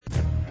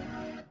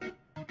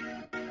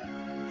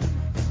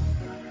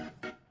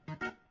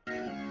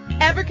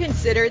ever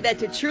consider that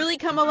to truly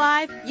come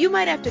alive, you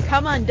might have to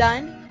come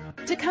undone?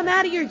 To come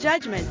out of your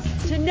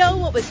judgments, to know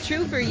what was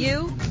true for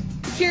you?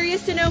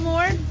 Curious to know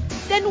more?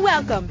 Then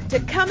welcome to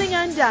Coming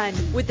Undone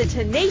with the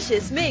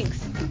Tenacious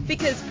Minx.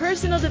 Because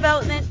personal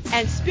development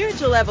and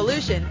spiritual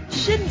evolution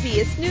shouldn't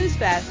be a snooze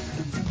fest.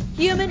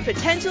 Human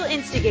potential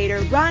instigator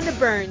Rhonda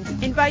Burns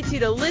invites you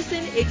to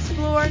listen,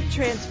 explore,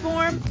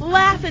 transform,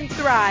 laugh, and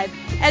thrive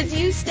as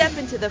you step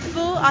into the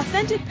full,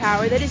 authentic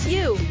power that is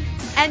you.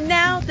 And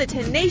now, the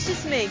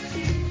Tenacious Minx.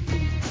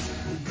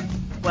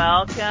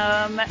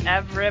 Welcome,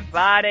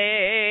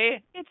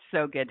 everybody. It's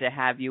so good to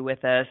have you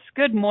with us.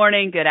 Good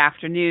morning, good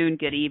afternoon,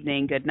 good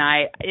evening, good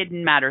night. It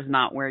matters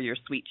not where your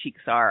sweet cheeks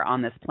are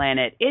on this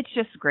planet. It's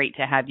just great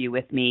to have you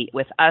with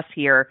us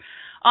here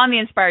on the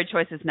Inspired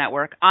Choices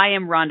Network. I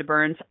am Rhonda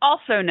Burns,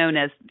 also known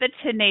as the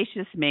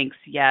Tenacious Minx.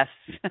 Yes.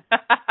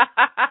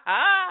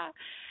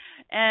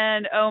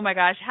 And oh my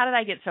gosh, how did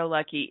I get so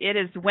lucky? It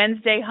is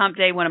Wednesday, hump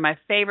day, one of my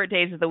favorite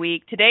days of the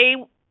week. Today,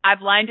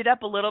 I've lined it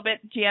up a little bit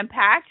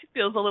jam-packed,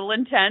 feels a little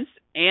intense,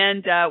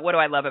 and what do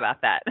I love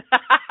about that?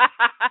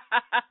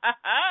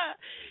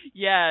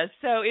 Yeah,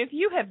 so if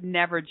you have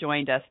never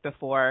joined us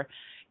before,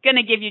 going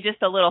to give you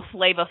just a little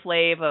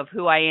flav of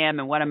who I am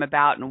and what I'm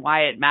about and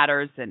why it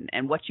matters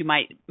and what you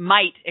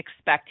might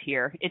expect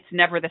here. It's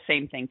never the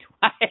same thing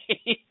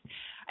twice.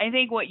 I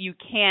think what you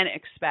can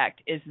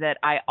expect is that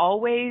I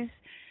always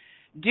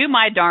do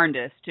my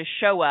darndest to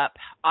show up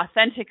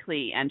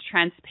authentically and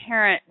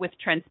with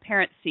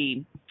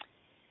transparency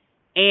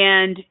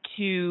and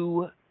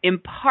to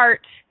impart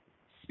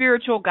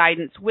spiritual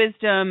guidance,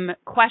 wisdom,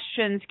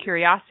 questions,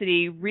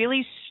 curiosity,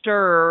 really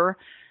stir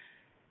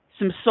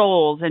some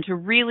souls and to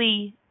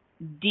really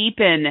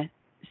deepen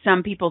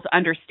some people's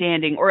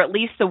understanding, or at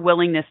least the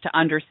willingness to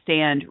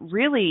understand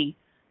really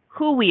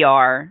who we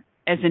are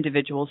as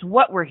individuals,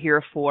 what we're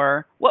here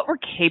for, what we're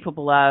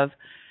capable of.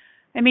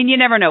 I mean, you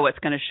never know what's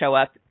going to show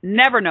up,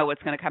 never know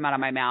what's going to come out of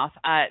my mouth.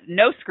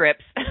 No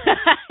scripts.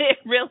 It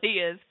really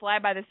is fly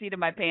by the seat of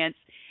my pants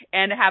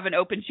and have an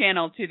open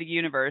channel to the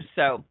universe.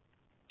 So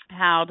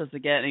how does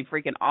it get any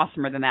freaking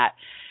awesomer than that?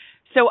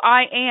 So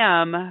I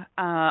am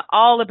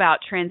all about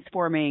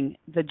transforming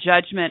the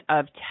judgment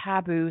of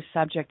taboo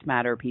subject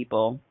matter,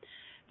 people,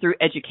 through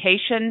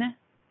education,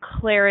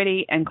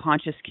 clarity, and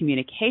conscious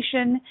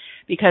communication,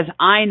 because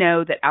I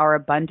know that our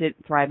abundant,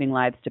 thriving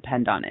lives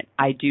depend on it.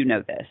 I do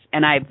know this,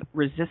 and I've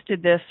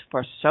resisted this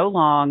for so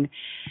long.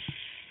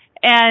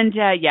 And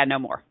no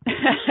more.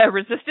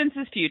 Resistance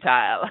is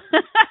futile.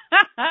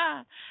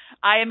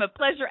 I am a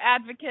pleasure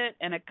advocate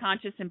and a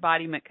conscious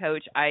embodiment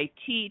coach. I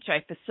teach,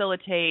 I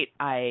facilitate,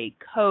 I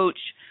coach,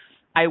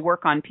 I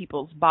work on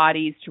people's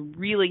bodies to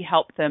really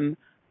help them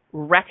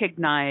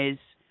recognize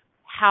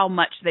how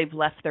much they've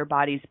left their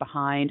bodies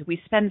behind.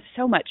 We spend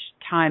so much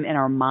time in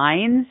our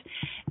minds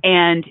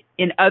and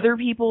in other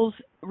people's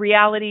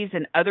realities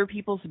and other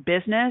people's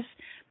business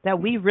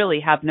that we really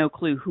have no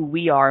clue who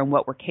we are and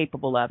what we're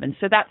capable of. And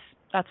so that's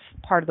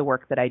part of the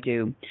work that I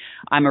do.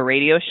 I'm a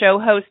radio show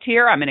host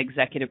here. I'm an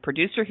executive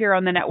producer here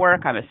on the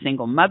network. I'm a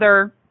single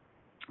mother.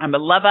 I'm a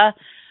lover.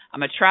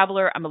 I'm a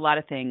traveler. I'm a lot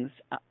of things.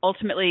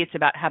 Ultimately, it's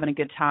about having a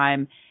good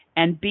time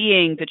and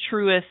being the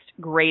truest,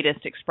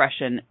 greatest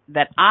expression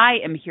that I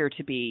am here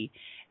to be.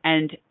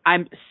 And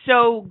I'm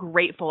so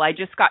grateful. I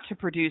just got to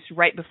produce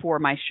right before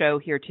my show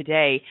here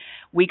today.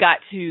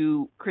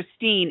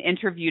 Christine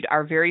interviewed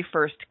our very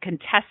first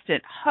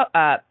contestant,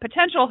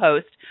 potential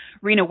host,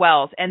 Rena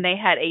Wells, and they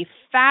had a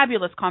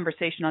fabulous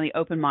conversation on the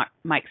Open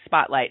Mic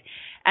Spotlight.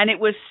 And it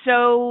was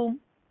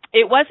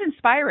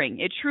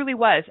inspiring. It truly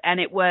was. And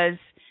it was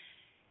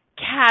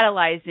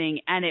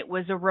catalyzing, and it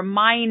was a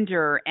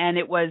reminder, and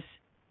it was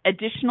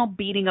additional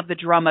beating of the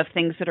drum of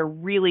things that are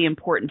really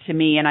important to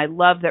me. And I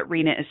love that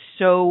Rena is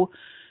so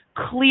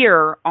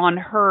clear on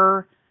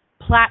her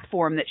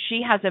platform, that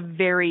she has a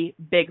very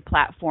big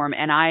platform.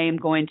 And I am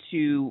going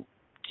to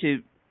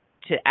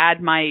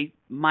add my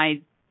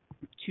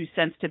 2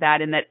 cents to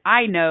that, in that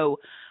I know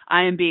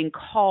I am being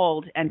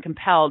called and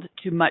compelled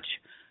to much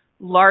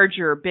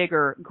larger,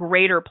 bigger,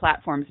 greater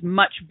platforms,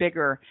 much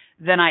bigger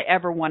than I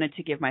ever wanted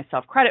to give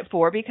myself credit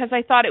for, because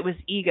I thought it was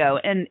ego,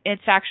 and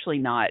it's actually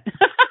not.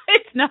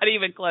 It's not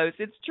even close.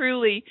 It's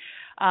truly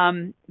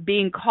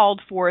being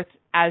called forth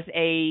as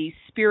a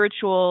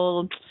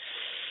spiritual,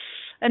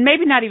 and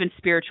maybe not even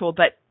spiritual,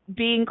 but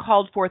being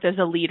called forth as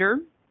a leader,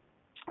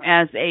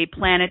 as a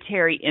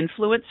planetary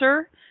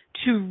influencer,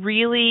 to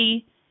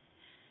really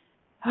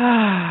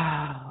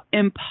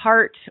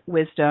impart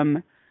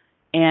wisdom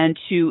and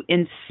to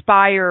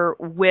inspire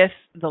with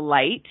the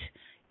light,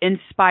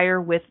 inspire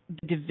with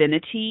the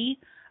divinity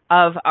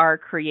of our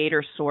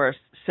creator source.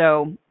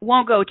 So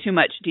won't go too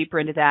much deeper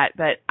into that,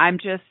 but I'm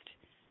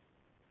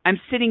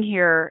sitting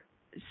here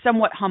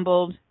somewhat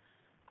humbled.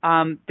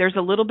 There's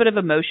a little bit of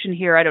emotion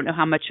here. I don't know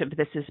how much of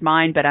this is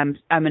mine, but I'm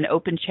an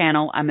open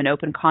channel. I'm an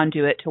open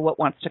conduit to what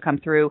wants to come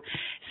through.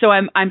 So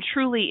I'm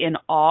truly in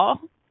awe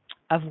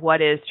of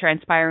what is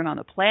transpiring on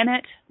the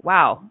planet.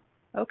 Wow.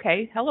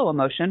 Okay. Hello,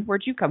 emotion.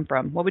 Where'd you come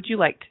from? What would you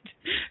like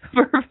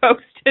for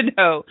folks to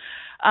know?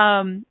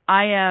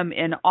 I am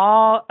in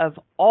awe of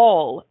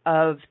all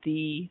of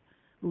the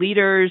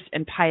leaders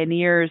and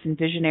pioneers and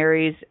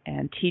visionaries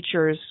and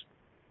teachers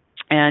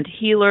and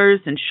healers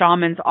and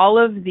shamans,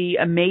 all of the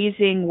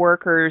amazing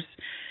workers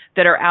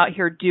that are out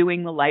here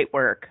doing the light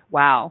work.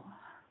 Wow.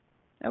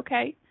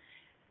 Okay.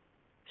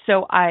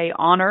 So I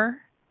honor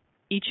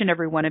each and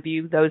every one of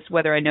you, those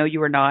whether I know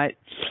you or not.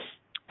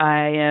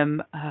 I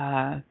am,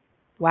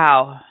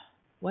 wow,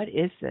 what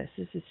is this?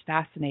 This is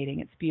fascinating.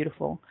 It's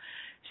beautiful.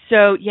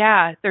 So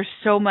yeah, there's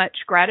so much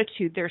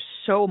gratitude. There's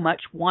so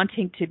much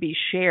wanting to be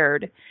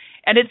shared.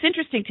 And it's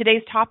interesting,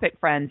 today's topic,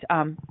 friends,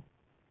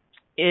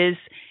 is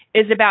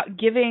about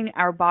giving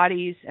our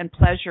bodies and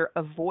pleasure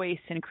a voice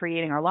in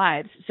creating our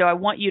lives. So I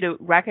want you to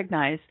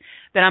recognize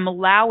that I'm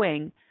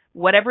allowing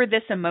whatever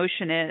this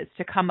emotion is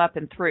to come up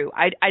and through.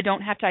 I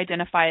don't have to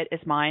identify it as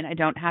mine. I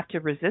don't have to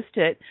resist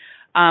it.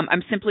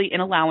 I'm simply in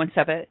allowance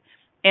of it.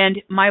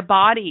 And my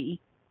body,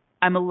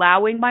 I'm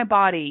allowing my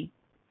body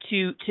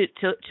to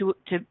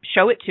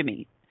show it to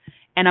me.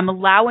 And I'm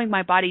allowing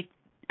my body,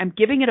 I'm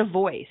giving it a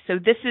voice. So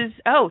this is,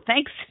 oh,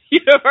 thanks,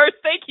 universe.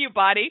 Thank you,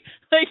 body.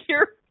 Like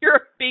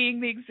you're being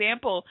the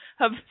example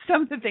of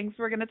some of the things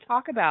we're going to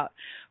talk about,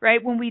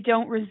 right? When we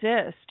don't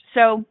resist.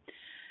 So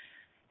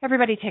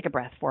everybody take a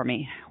breath for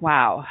me.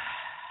 Wow.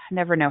 I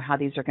never know how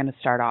these are going to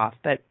start off.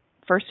 But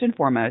first and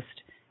foremost,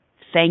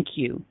 thank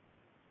you.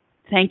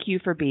 Thank you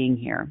for being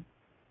here.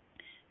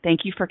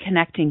 Thank you for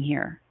connecting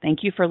here. Thank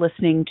you for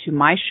listening to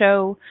my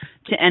show,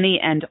 to any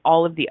and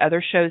all of the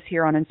other shows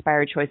here on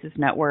Inspired Choices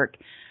Network.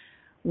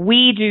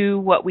 We do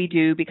what we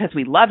do because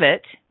we love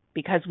it,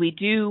 because we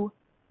do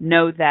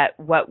know that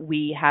what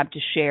we have to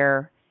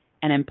share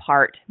and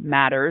impart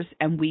matters,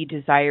 and we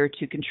desire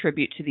to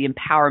contribute to the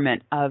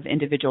empowerment of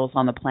individuals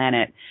on the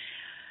planet.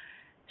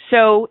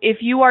 So if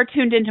you are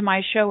tuned into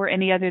my show or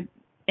any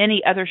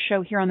other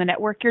show here on the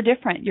network, you're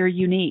different. You're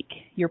unique.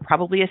 You're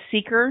probably a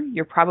seeker.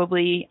 You're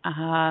probably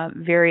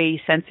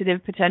very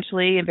sensitive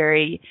potentially and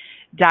very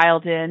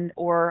dialed in,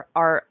 or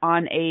are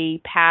on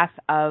a path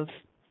of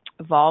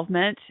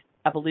evolvement,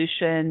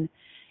 evolution,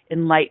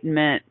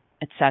 enlightenment,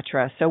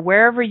 etc. So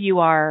wherever you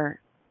are,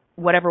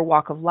 whatever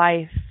walk of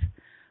life,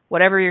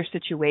 whatever your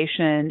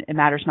situation, it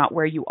matters not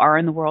where you are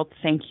in the world.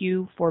 Thank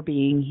you for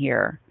being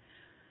here.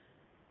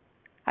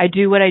 I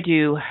do what I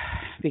do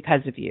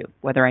because of you,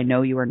 whether I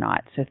know you or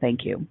not. So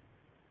thank you.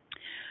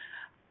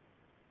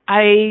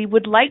 I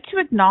would like to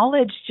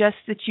acknowledge just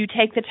that you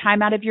take the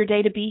time out of your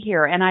day to be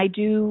here. And I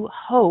do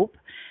hope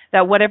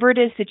that whatever it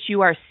is that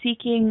you are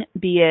seeking,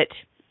 be it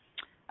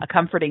a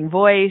comforting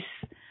voice,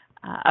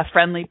 a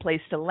friendly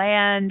place to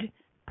land,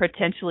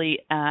 potentially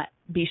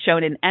be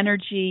shown an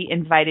energy,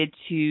 invited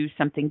to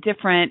something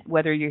different,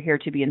 whether you're here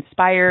to be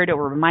inspired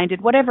or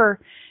reminded, whatever,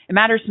 it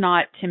matters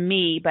not to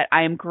me, but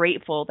I am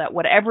grateful that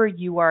whatever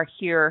you are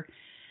here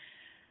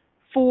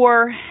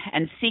for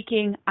and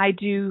seeking, I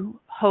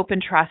do hope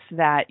and trust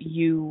that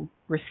you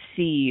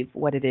receive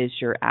what it is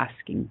you're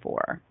asking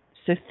for.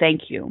 So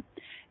thank you.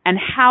 And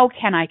how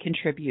can I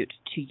contribute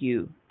to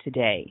you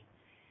today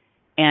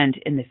and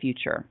in the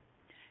future?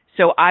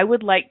 So I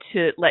would like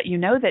to let you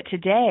know that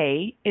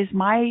today is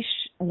my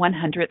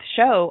 100th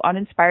show on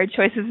Inspired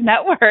Choices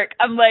Network.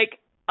 I'm like,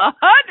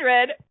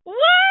 100? What?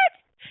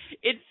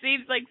 It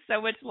seems like so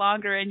much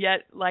longer, and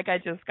yet like I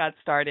just got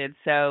started.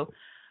 So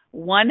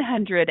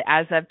 100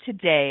 as of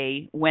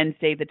today,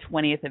 Wednesday, the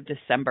 20th of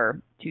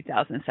December,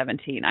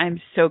 2017.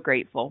 I'm so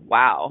grateful.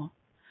 Wow.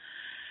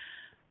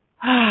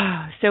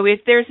 So if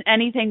there's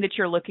anything that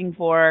you're looking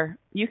for,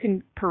 you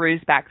can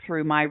peruse back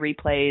through my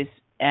replays.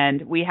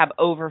 And we have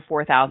over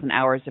 4,000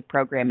 hours of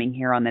programming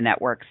here on the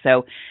network.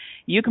 So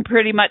you can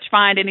pretty much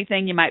find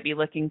anything you might be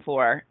looking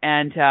for.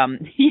 And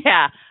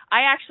yeah,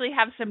 I actually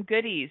have some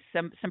goodies,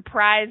 some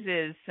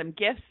prizes, some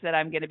gifts that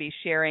I'm going to be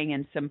sharing,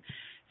 and some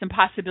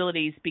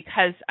possibilities,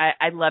 because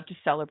I love to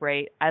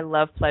celebrate. I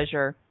love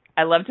pleasure.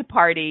 I love to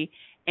party.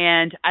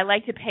 And I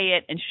like to pay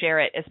it and share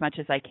it as much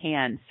as I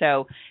can.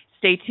 So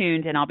stay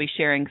tuned, and I'll be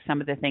sharing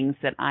some of the things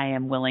that I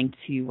am willing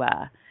to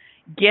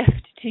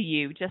gift to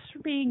you just for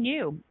being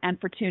you and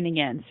for tuning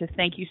in. So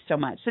thank you so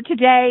much. So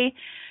today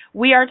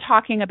we are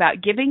talking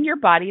about giving your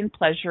body and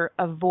pleasure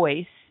a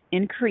voice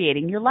in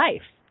creating your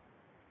life.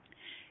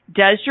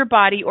 Does your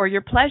body or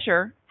your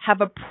pleasure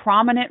have a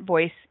prominent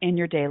voice in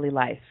your daily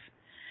life?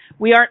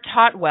 We aren't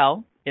taught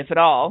well, if at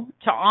all,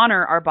 to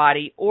honor our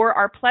body or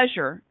our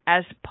pleasure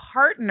as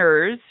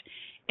partners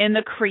in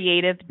the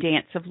creative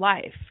dance of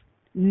life,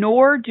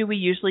 nor do we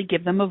usually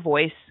give them a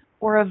voice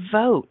or a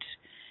vote.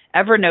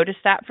 Ever notice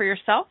that for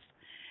yourself?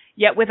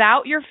 Yet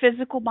without your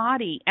physical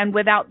body and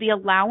without the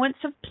allowance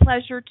of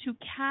pleasure to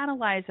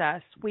catalyze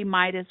us, we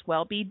might as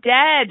well be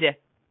dead.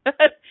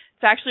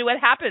 It's actually what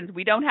happens.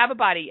 We don't have a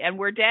body and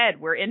we're dead.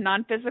 We're in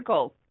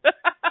non-physical.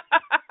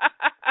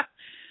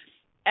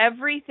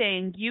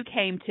 Everything you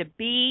came to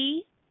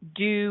be,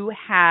 do,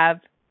 have,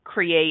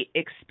 create,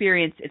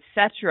 experience,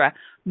 etc.,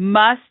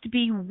 must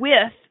be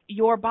with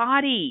your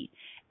body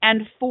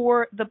and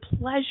for the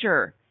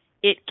pleasure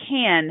it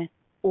can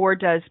or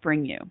does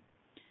bring you.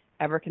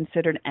 Ever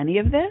considered any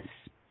of this?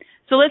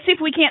 So let's see if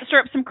we can't stir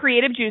up some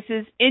creative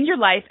juices in your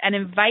life and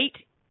invite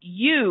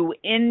you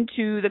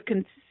into the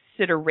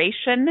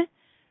consideration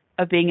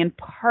of being in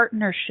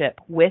partnership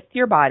with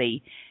your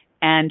body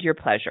and your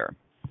pleasure.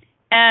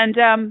 And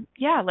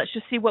let's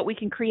just see what we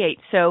can create.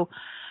 So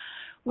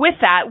with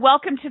that,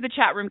 welcome to the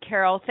chat room,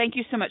 Carol. Thank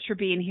you so much for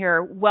being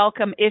here.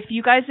 Welcome. If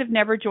you guys have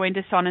never joined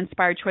us on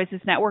Inspired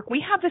Choices Network,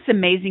 we have this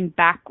amazing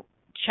backstage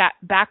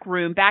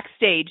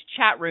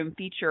chat room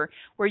feature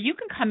where you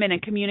can come in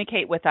and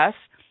communicate with us,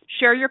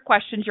 share your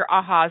questions, your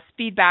ahas,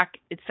 feedback,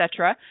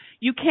 etc.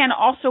 You can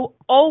also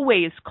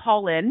always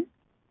call in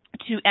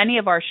to any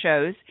of our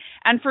shows.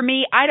 And for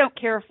me, I don't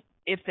care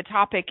if the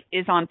topic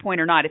is on point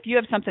or not. If you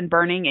have something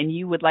burning and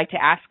you would like to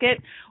ask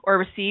it or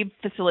receive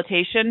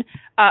facilitation,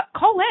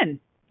 call in.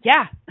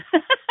 Yeah.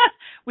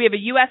 We have a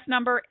U.S.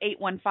 number,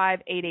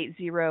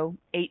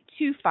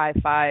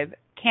 815-880-8255,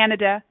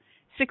 Canada,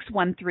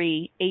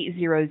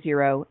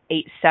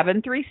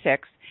 613-800-8736.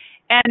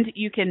 And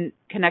you can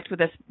connect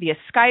with us via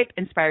Skype,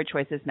 Inspired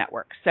Choices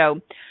Network.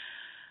 So,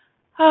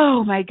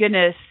 oh my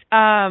goodness.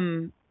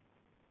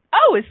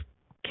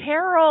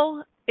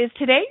 Is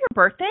today your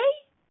birthday?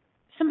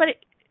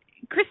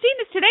 Christine,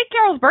 is today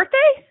Carol's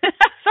birthday?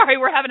 Sorry,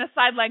 we're having a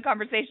sideline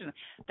conversation.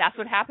 That's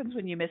what happens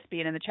when you miss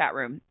being in the chat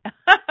room.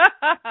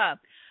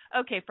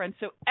 Okay, friends,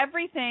 so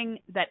everything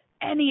that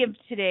any of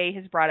today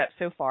has brought up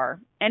so far,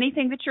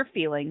 anything that you're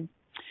feeling,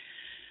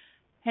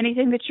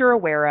 anything that you're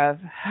aware of,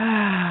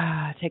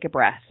 take a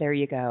breath. There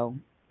you go.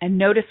 And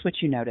notice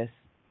what you notice.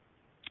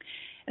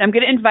 And I'm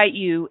going to invite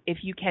you,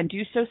 if you can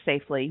do so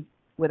safely,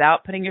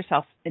 without putting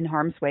yourself in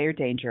harm's way or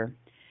danger.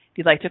 If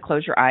you'd like to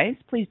close your eyes,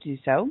 please do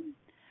so.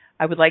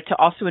 I would like to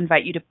also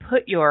invite you to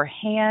put your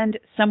hand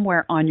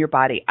somewhere on your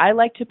body. I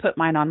like to put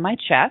mine on my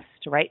chest,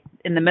 right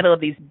in the middle of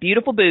these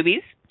beautiful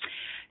boobies.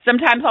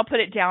 Sometimes I'll put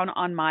it down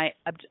on my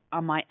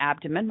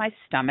abdomen, my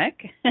stomach.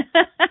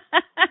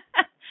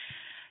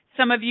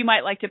 Some of you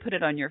might like to put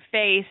it on your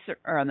face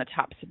or on the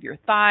tops of your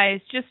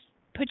thighs. Just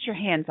put your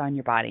hands on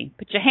your body.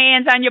 Put your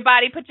hands on your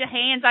body. Put your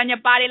hands on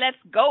your body. Let's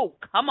go.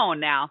 Come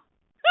on now.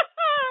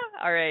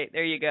 All right,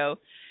 there you go.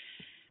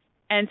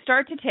 And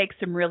start to take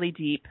some really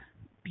deep,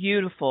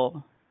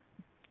 beautiful,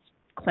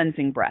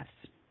 cleansing breaths.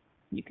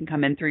 You can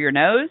come in through your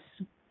nose.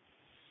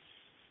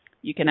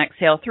 You can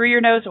exhale through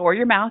your nose or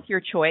your mouth,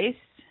 your choice.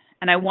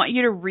 And I want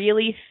you to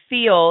really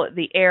feel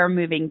the air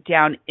moving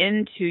down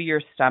into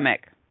your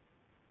stomach.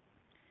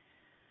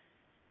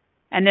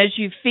 And as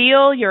you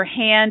feel your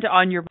hand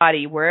on your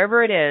body,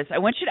 wherever it is, I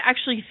want you to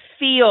actually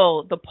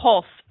feel the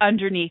pulse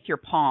underneath your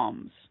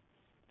palms.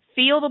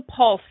 Feel the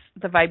pulse,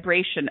 the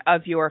vibration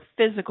of your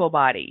physical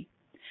body.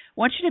 I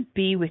want you to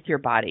be with your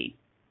body.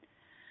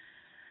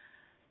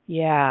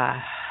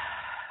 Yeah.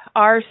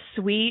 Our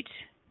sweet,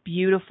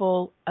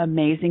 beautiful,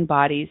 amazing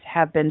bodies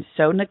have been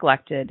so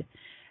neglected,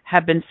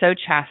 have been so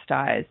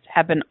chastised,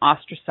 have been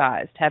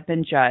ostracized, have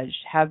been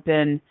judged, have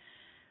been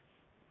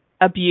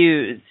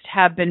abused,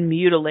 have been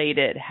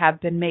mutilated, have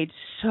been made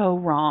so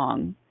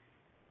wrong.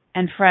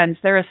 And friends,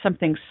 there is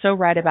something so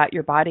right about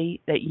your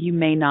body that you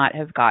may not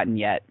have gotten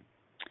yet.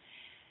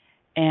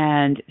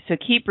 And so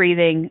keep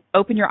breathing.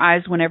 Open your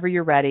eyes whenever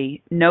you're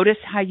ready. Notice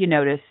how you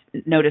notice.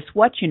 Notice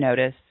what you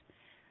notice.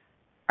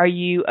 Are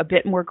you a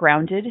bit more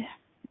grounded?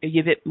 Are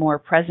you a bit more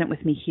present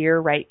with me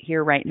here, right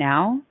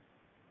now?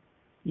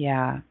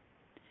 Yeah.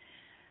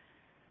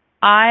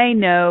 I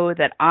know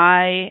that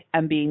I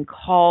am being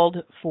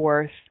called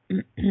forth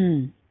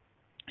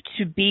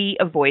to be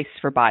a voice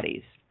for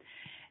bodies.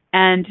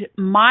 And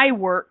my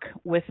work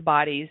with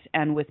bodies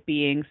and with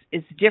beings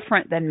is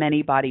different than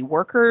many body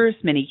workers,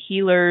 many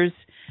healers.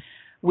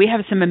 We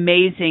have some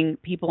amazing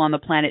people on the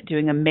planet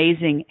doing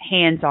amazing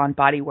hands-on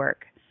body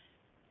work.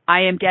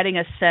 I am getting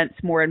a sense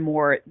more and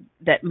more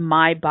that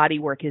my body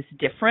work is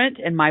different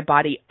and my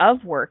body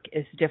of work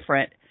is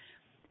different,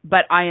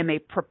 but I am a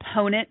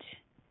proponent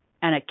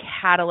and a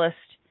catalyst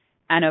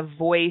and a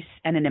voice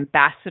and an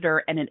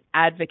ambassador and an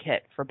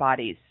advocate for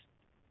bodies,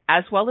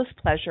 as well as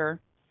pleasure,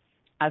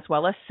 as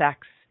well as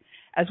sex,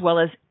 as well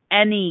as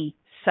any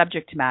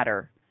subject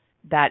matter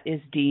that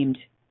is deemed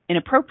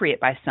inappropriate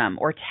by some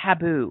or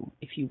taboo,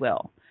 if you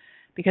will,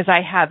 because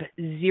I have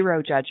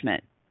zero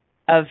judgment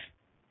of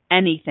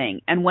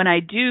anything. And when I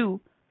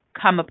do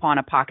come upon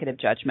a pocket of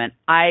judgment,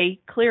 I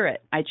clear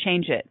it, I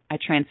change it, I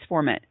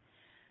transform it.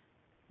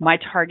 My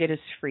target is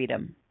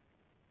freedom.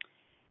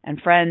 And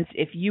friends,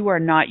 if you are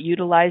not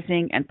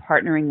utilizing and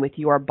partnering with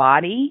your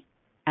body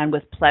and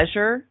with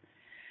pleasure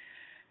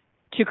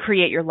to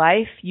create your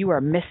life, you are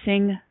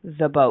missing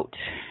the boat.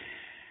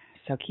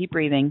 So keep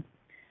breathing.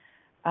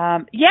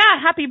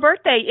 Happy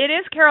birthday. It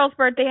is Carol's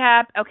birthday.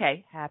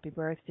 Happy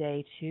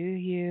birthday to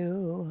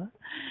you.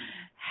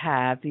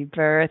 Happy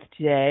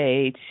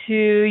birthday to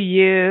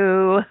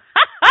you.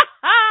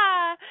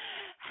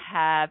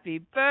 Happy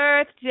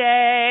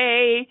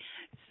birthday,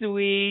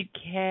 sweet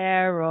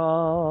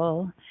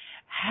Carol.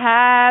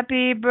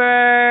 Happy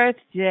birthday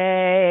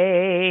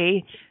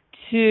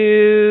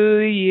to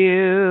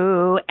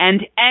you.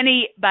 And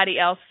anybody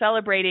else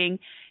celebrating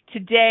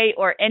today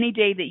or any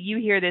day that you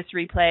hear this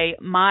replay,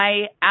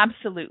 my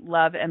absolute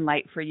love and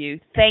light for you.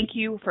 Thank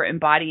you for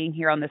embodying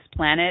here on this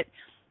planet.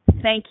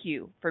 Thank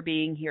you for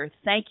being here.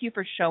 Thank you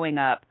for showing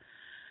up.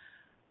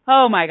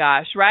 Oh my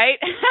gosh, right?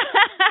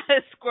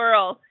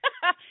 Squirrel.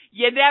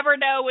 You never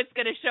know what's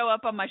going to show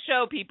up on my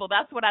show, people.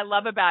 That's what I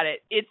love about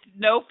it. It's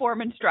no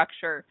form and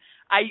structure.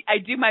 I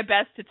do my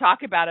best to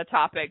talk about a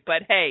topic,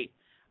 but hey,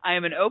 I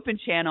am an open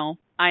channel.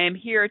 I am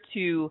here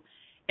to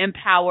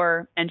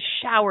empower and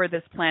shower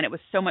this planet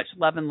with so much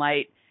love and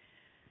light.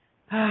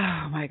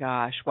 Oh my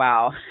gosh,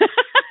 wow.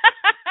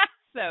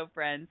 So,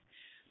 friends,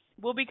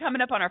 we'll be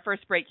coming up on our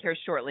first break here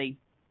shortly.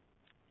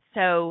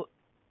 So,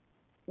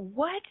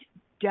 what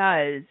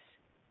does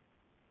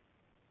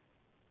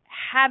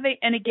having,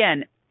 and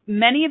again,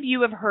 many of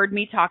you have heard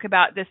me talk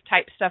about this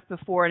type stuff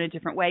before in a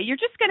different way. You're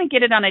just going to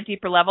get it on a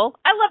deeper level.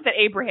 I love that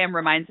Abraham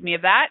reminds me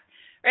of that,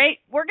 right?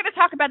 We're going to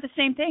talk about the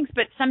same things,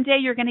 but someday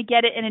you're going to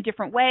get it in a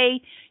different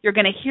way. You're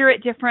going to hear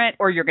it different,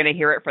 or you're going to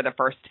hear it for the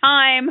first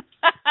time.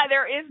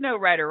 There is no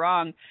right or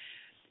wrong.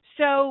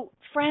 So,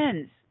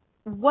 friends,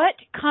 what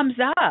comes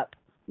up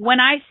when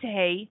I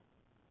say,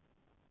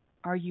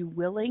 are you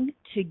willing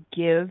to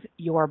give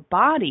your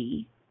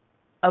body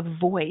a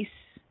voice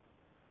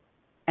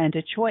and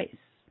a choice?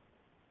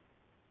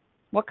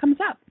 What comes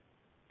up?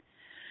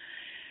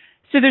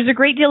 So there's a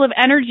great deal of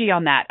energy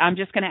on that. I'm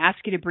just going to ask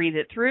you to breathe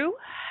it through,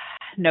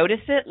 notice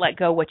it, let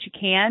go what you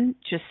can,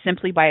 just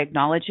simply by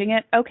acknowledging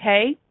it.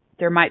 Okay,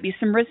 there might be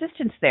some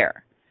resistance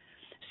there.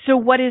 So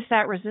what is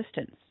that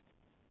resistance?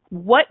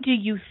 What do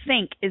you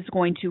think is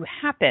going to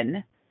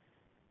happen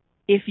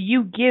if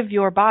you give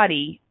your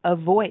body a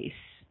voice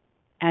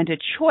and a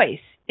choice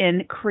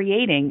in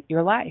creating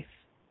your life?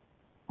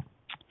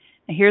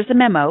 Now, here's a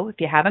memo. If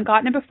you haven't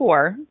gotten it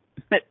before,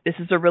 but this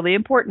is a really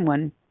important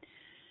one.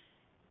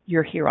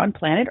 You're here on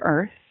planet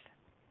Earth.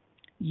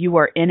 You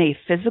are in a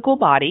physical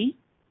body.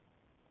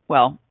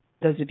 Well,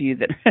 those of you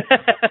that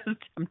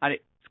I'm not a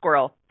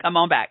squirrel, come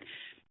on back.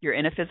 You're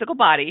in a physical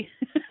body.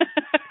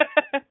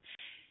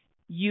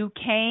 You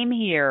came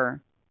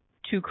here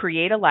to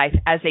create a life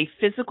as a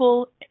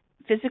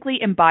physically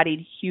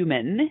embodied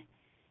human.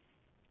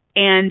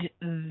 And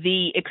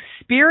the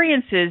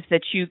experiences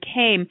that you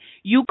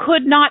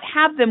could not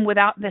have them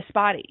without this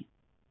body.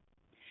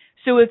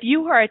 So if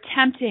you are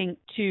attempting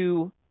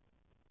to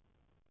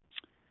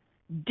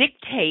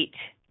dictate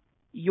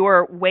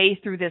your way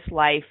through this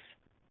life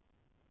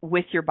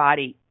with your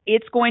body,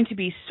 it's going to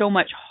be so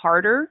much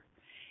harder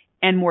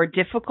and more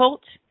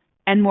difficult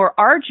and more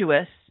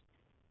arduous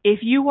if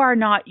you are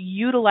not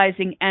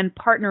utilizing and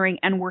partnering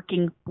and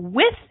working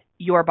with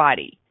your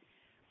body.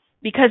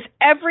 Because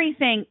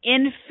everything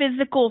in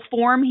physical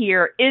form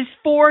here is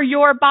for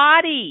your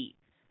body.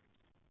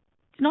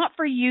 It's not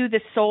for you,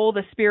 the soul,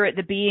 the spirit,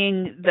 the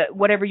being, the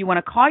whatever you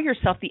want to call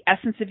yourself, the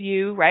essence of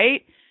you,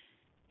 right?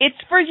 It's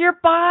for your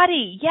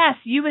body. Yes,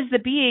 you as the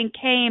being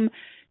came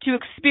to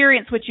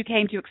experience what you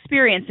came to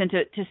experience and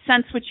to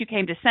sense what you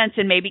came to sense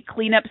and maybe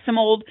clean up some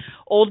old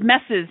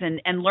messes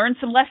and learn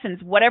some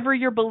lessons, whatever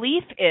your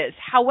belief is.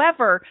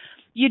 However,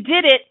 you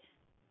did it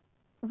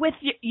with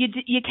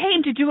you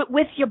came to do it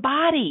with your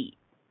body.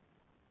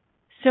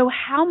 So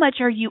how much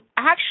are you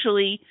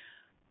actually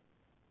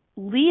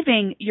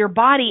leaving your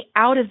body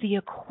out of the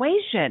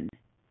equation?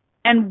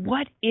 And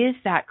what is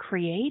that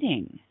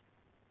creating?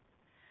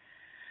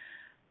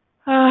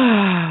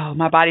 Oh,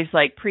 my body's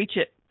like, preach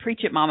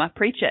it, mama,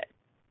 preach it.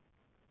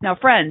 Now,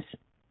 friends,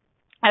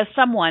 as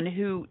someone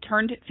who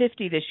turned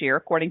 50 this year,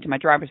 according to my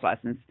driver's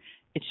license,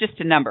 it's just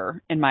a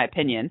number, in my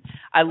opinion.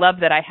 I love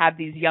that I have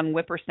these young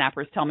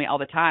whippersnappers tell me all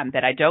the time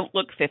that I don't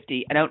look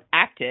 50, I don't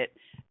act it.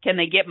 Can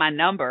they get my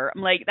number?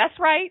 I'm like, that's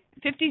right.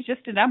 50 is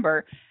just a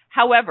number.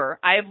 However,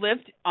 I have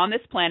lived on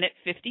this planet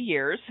 50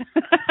 years.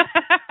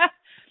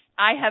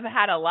 I have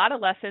had a lot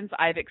of lessons.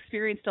 I've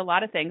experienced a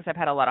lot of things. I've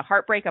had a lot of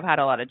heartbreak. I've had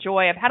a lot of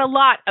joy. I've had a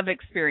lot of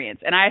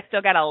experience. And I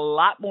still got a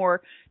lot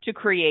more to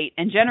create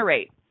and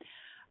generate.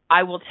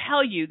 I will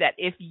tell you that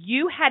if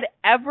you had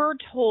ever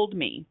told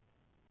me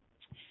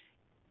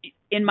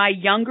in my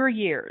younger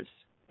years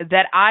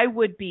that I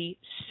would be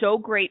so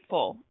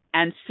grateful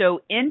and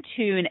so in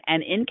tune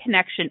and in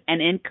connection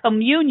and in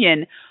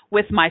communion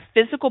with my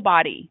physical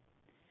body,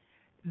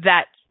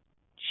 that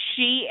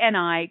she and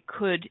I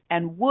could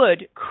and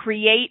would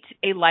create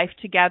a life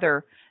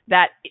together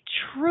that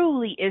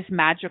truly is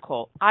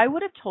magical, I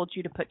would have told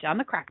you to put down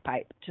the crack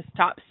pipe, to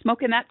stop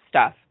smoking that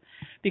stuff,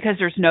 because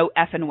there's no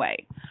effing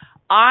way.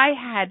 I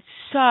had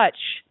such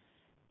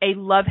a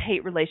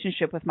love-hate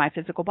relationship with my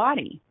physical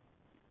body.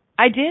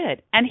 I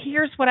did. And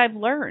here's what I've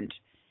learned.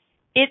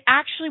 It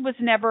actually was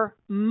never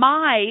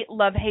my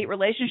love-hate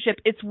relationship.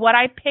 It's what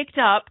I picked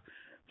up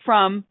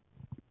from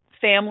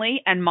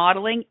family and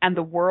modeling and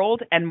the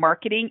world and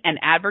marketing and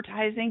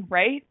advertising,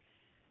 right?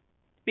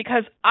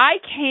 Because I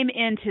came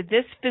into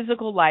this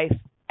physical life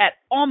at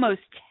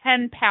almost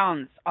 10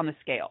 pounds on the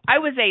scale. I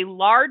was a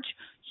large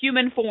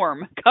human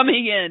form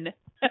coming in.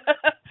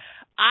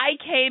 I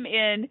came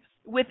in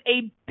with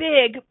a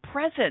big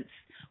presence,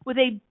 with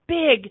a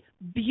big,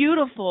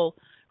 beautiful,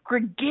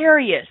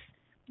 gregarious,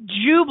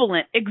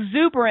 jubilant,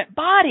 exuberant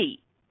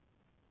body.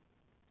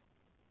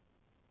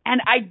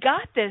 And I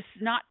got this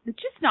not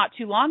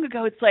too long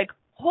ago. It's like,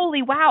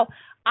 holy wow,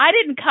 I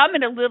didn't come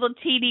in a little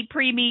teeny,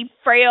 preemie,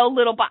 frail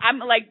little body. I'm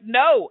like,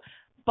 no,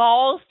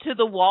 balls to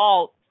the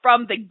wall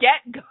from the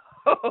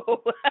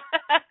get-go,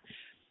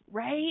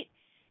 right?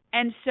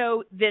 And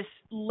so this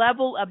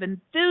level of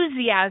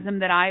enthusiasm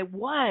that I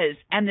was,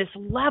 and this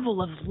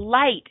level of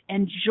light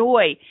and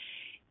joy,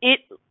 it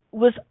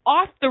was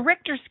off the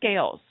Richter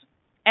scales.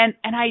 And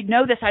I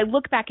know this, I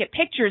look back at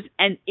pictures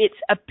and it's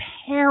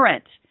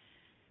apparent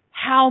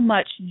how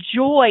much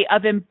joy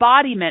of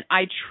embodiment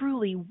I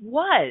truly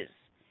was.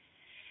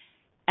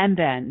 And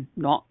then,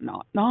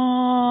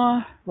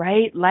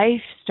 right?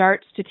 Life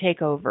starts to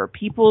take over.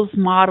 People's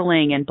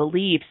modeling and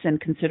beliefs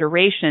and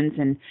considerations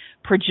and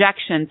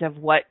projections of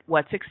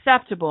what's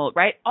acceptable,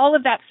 right? All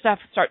of that stuff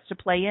starts to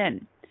play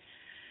in.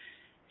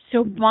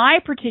 So my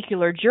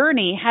particular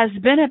journey has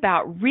been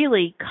about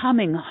really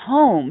coming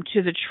home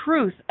to the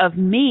truth of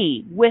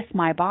me with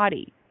my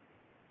body.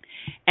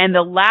 And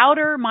the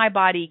louder my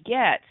body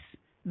gets,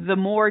 the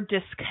more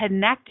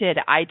disconnected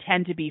I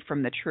tend to be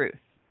from the truth.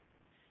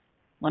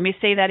 Let me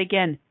say that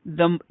again.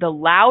 The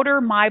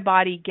louder my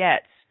body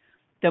gets,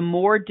 the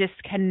more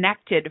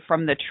disconnected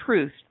from the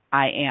truth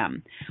I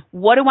am.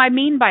 What do I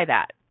mean by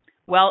that?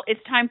 Well,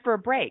 it's time for a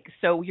break,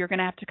 so you're going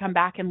to have to come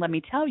back and let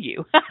me tell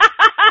you.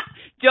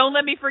 Don't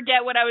let me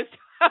forget what I was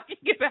talking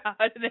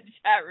about in the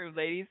chat room,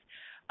 ladies.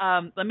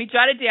 Let me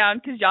jot it down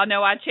because y'all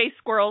know I chase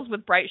squirrels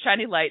with bright,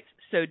 shiny lights.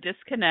 So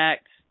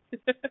disconnect,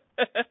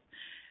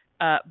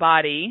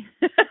 body.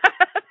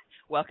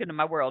 Welcome to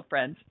my world,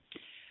 friends.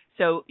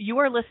 So you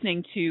are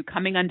listening to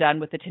Coming Undone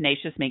with the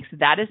Tenacious Minx.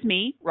 That is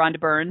me, Rhonda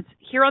Burns,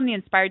 here on the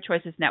Inspired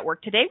Choices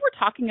Network. Today we're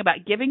talking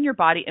about giving your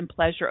body and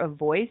pleasure a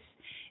voice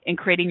in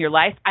creating your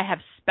life. I have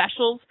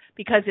specials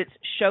because it's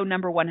show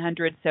number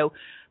 100. So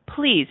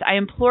please, I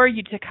implore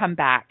you to come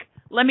back.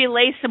 Let me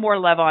lay some more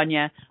love on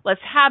you.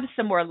 Let's have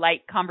some more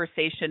light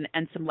conversation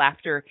and some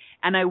laughter.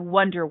 And I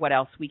wonder what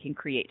else we can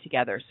create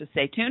together. So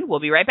stay tuned. We'll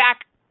be right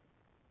back.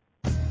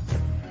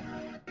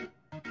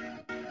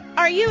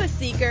 Are you a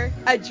seeker,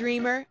 a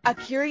dreamer, a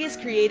curious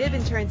creative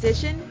in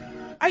transition?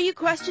 Are you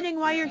questioning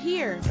why you're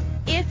here,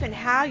 if and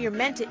how you're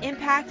meant to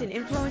impact and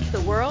influence the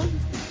world?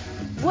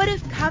 What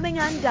if coming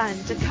undone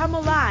to come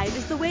alive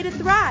is the way to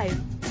thrive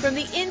from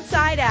the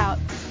inside out,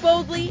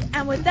 boldly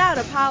and without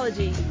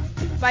apology?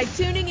 By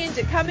tuning in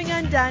to Coming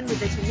Undone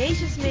with the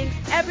Tenacious Minx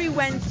every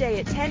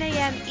Wednesday at 10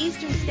 a.m.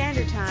 Eastern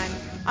Standard Time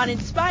on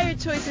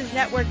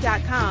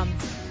InspiredChoicesNetwork.com,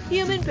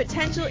 human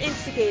potential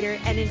instigator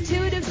and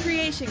intuitive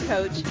creation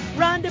coach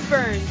Rhonda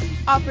Burns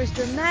offers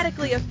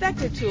dramatically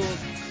effective tools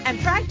and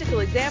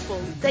practical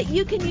examples that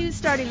you can use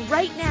starting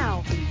right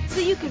now so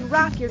you can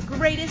rock your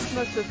greatest,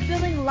 most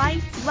fulfilling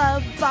life,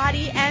 love,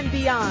 body, and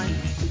beyond.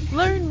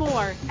 Learn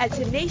more at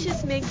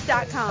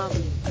TenaciousMinx.com.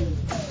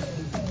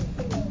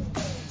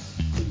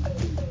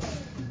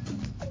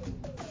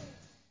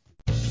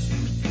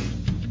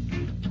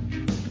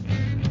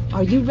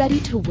 Are you ready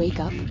to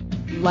wake up,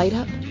 light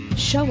up,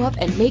 show up,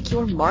 and make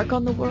your mark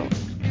on the world?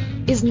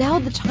 Is now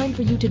the time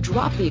for you to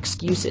drop the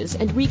excuses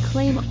and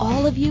reclaim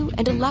all of you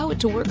and allow it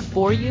to work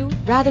for you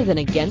rather than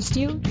against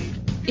you?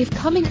 If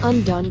coming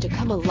undone to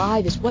come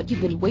alive is what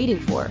you've been waiting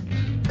for,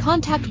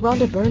 contact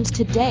Rhonda Burns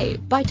today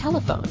by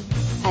telephone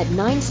at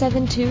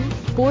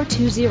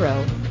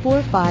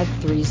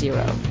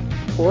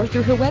 972-420-4530 or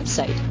through her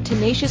website,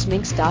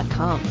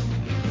 TenaciousMinx.com.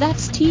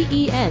 That's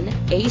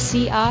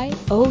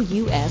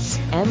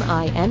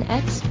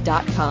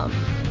TenaciousMinx.com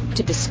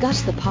to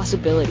discuss the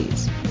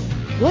possibilities.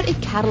 What if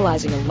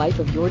catalyzing a life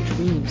of your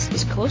dreams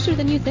is closer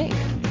than you think?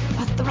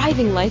 A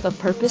thriving life of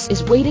purpose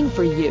is waiting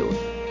for you.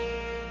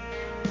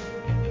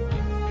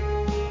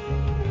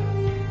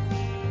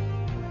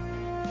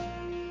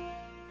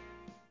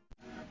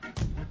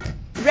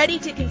 Ready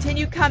to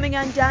continue coming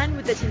undone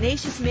with the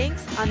Tenacious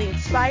Minx on the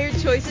Inspired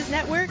Choices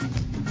Network?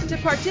 To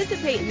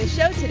participate in the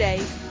show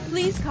today,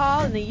 please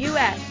call in the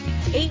U.S.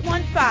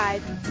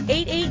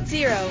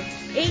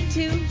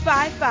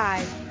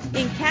 815-880-8255.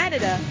 In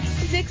Canada,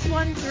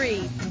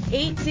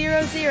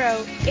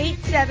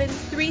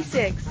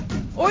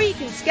 613-800-8736. Or you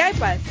can Skype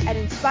us at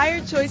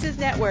Inspired Choices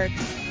Network.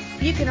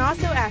 You can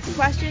also ask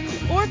questions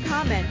or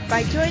comment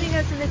by joining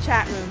us in the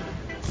chat room.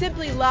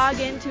 Simply log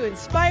in to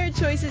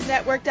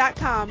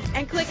InspiredChoicesNetwork.com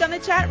and click on the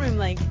chat room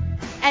link.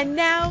 And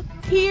now,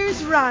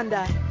 here's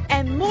Rhonda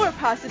and more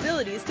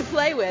possibilities to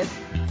play with.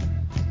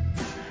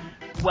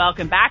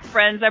 Welcome back,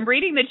 friends. I'm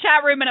reading the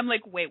chat room and I'm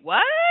like, wait,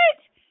 what?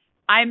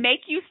 I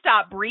make you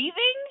stop breathing?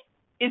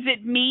 Is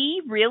it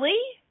me, really?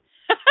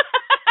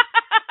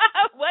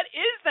 What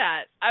is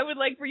that? I would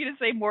like for you to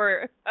say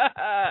more.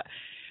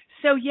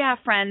 So yeah,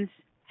 friends,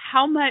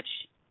 how much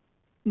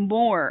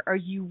more are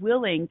you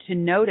willing to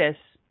notice?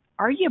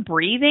 Are you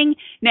breathing?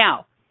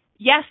 Now,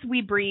 yes,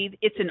 we breathe.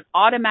 It's an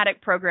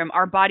automatic program.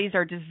 Our bodies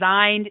are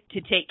designed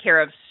to take care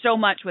of so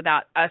much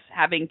without us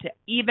having to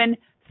even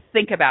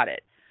think about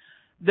it.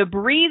 The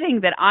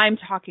breathing that I'm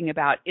talking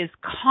about is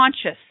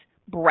conscious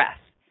breath.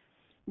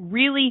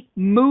 really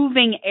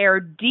moving air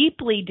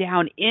deeply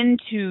down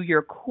into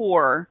your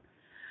core.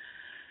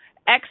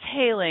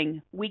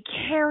 Exhaling, we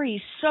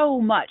carry so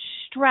much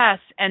stress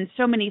and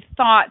so many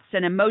thoughts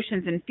and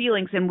emotions and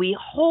feelings, and we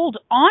hold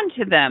on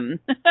to them.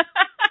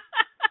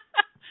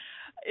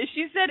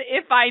 She said,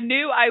 if I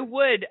knew, I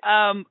would.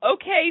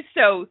 Okay,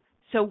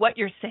 so what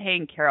you're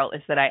saying, Carol,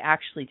 is that I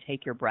actually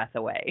take your breath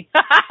away.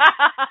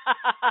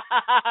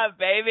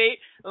 Baby,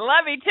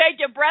 let me take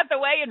your breath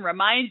away and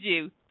remind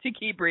you to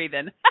keep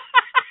breathing.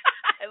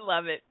 I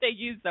love it. Thank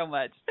you so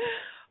much.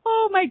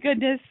 Oh, my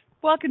goodness.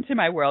 Welcome to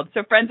my world.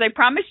 So, friends, I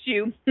promised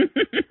you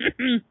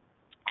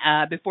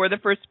before the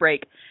first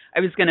break,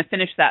 I was going to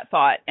finish that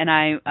thought.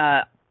 And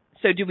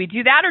so do we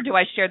do that, or do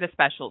I share the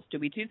specials? Do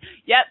we do?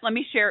 Yeah, let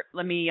me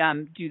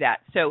do that.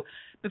 So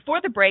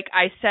before the break,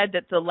 I said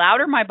that the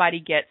louder my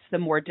body gets, the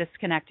more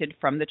disconnected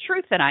from the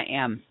truth that I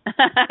am.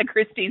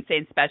 Christine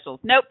saying specials.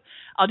 Nope,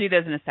 I'll do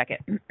those in a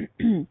second.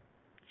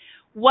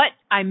 What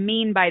I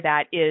mean by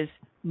that is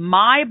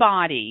my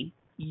body,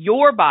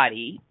 your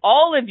body,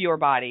 all of your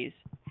bodies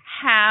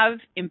have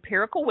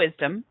empirical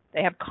wisdom.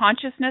 They have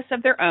consciousness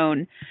of their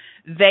own.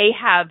 They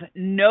have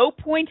no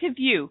point of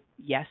view.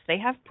 Yes, they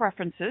have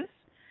preferences,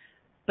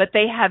 but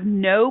they have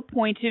no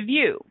point of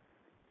view.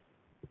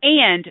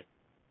 And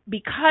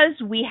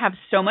because we have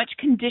so much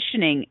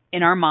conditioning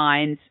in our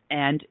minds,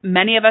 and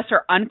many of us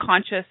are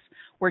unconscious,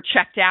 we're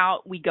checked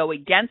out, we go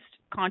against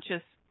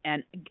conscious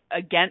and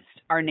against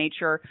our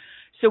nature.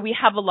 So we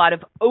have a lot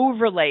of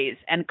overlays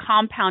and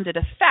compounded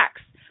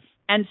effects.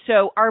 And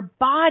so our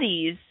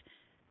bodies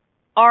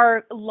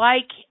are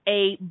like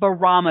a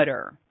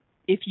barometer,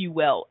 if you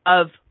will,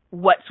 of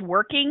what's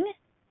working,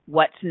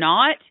 what's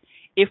not.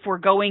 If we're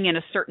going in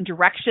a certain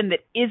direction that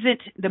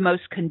isn't the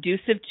most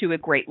conducive to a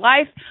great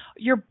life,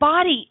 your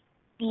body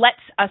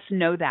lets us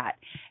know that.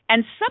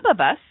 And some of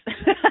us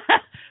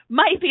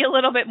might be a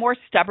little bit more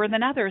stubborn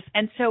than others,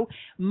 and so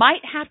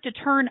might have to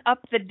turn up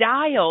the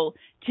dial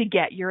to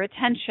get your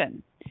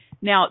attention.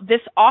 Now,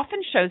 this often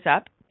shows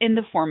up in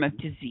the form of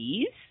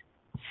disease,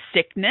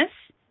 sickness,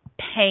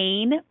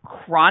 pain,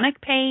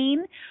 chronic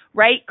pain,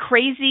 right?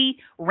 Crazy,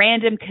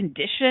 random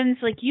conditions,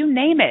 like you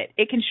name it.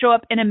 It can show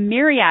up in a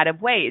myriad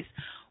of ways.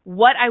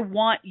 What I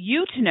want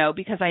you to know,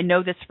 because I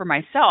know this for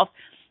myself,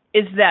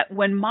 is that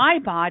when my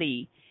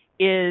body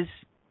has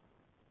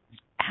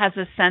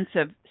a sense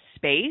of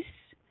space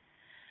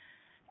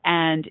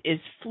and is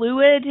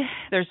fluid,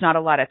 there's not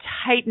a lot of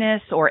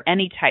tightness or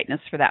any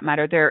tightness for that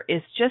matter. There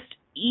is just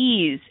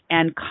ease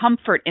and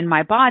comfort in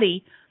my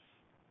body.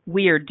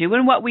 We are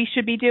doing what we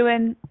should be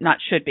doing, not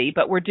should be,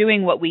 but we're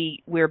doing what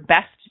we're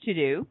best to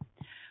do.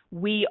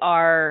 We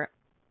are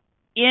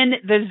in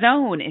the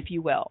zone, if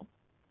you will.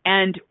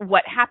 And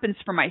what happens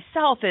for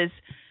myself is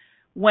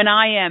when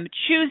I am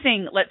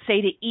choosing, let's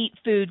say, to eat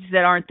foods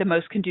that aren't the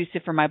most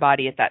conducive for my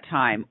body at that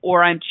time,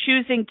 or I'm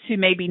choosing to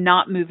maybe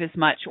not move as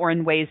much or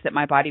in ways that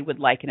my body would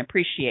like and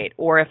appreciate,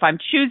 or if I'm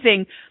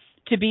choosing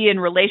to be in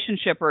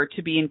relationship or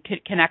to be in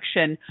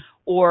connection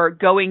or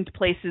going to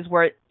places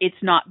where it's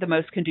not the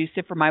most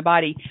conducive for my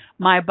body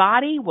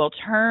will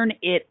turn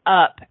it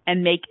up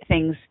and make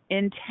things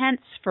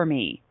intense for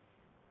me.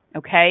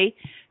 Okay?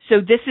 So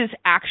this is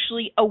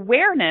actually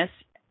awareness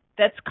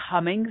that's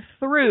coming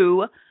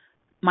through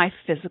my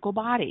physical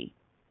body.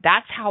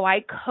 That's how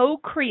I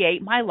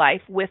co-create my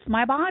life with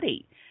my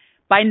body.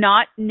 By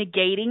not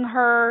negating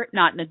her,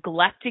 not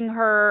neglecting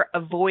her,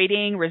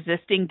 avoiding,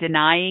 resisting,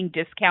 denying,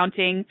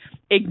 discounting,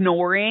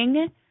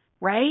 ignoring,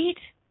 right?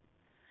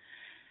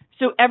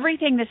 So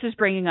everything this is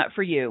bringing up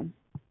for you,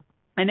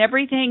 and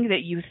everything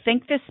that you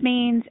think this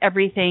means,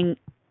 everything,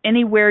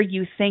 anywhere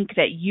you think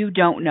that you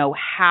don't know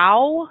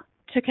how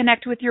to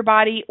connect with your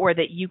body or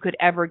that you could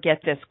ever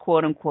get this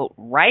quote unquote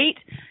right,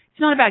 it's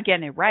not about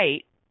getting it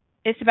right.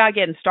 It's about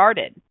getting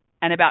started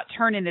and about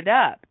turning it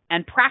up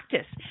and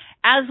practice.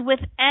 As with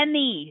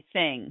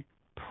anything,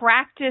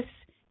 practice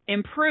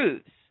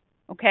improves,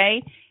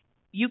 okay?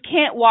 You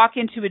can't walk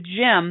into a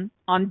gym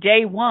on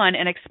day one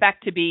and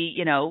expect to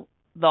be,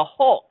 the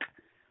Hulk.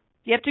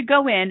 You have to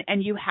go in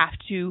and you have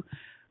to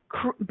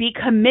be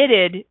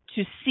committed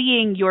to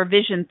seeing your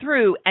vision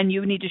through, and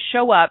you need to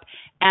show up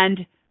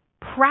and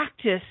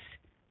practice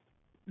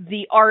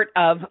the art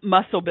of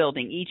muscle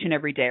building each and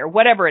every day, or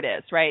whatever it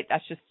is, right?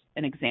 That's just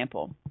an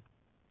example.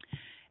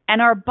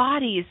 And our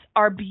bodies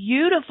are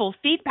beautiful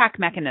feedback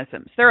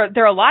mechanisms. There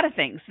are a lot of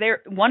things.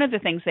 One of the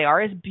things they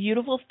are is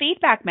beautiful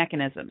feedback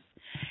mechanisms.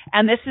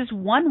 And this is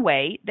one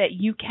way that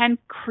you can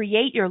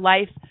create your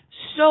life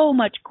so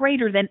much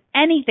greater than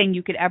anything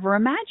you could ever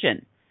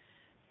imagine.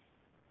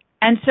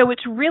 And so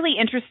it's really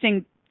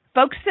interesting.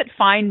 Folks that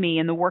find me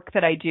in the work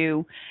that I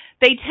do,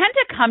 they tend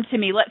to come to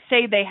me, let's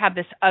say they have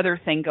this other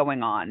thing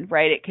going on,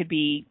 right? It could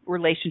be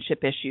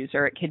relationship issues,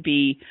 or it could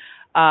be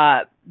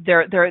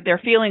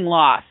they're feeling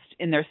lost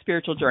in their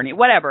spiritual journey,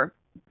 whatever.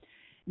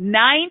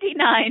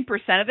 99%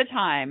 of the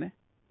time,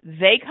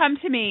 they come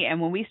to me,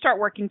 and when we start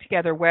working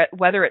together,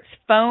 whether it's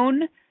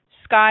phone,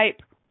 Skype,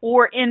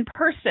 or in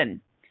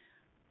person,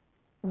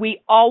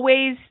 we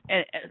always,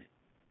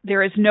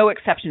 there is no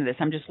exception to this.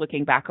 I'm just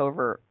looking back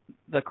over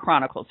the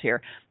chronicles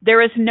here.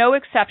 There is no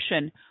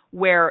exception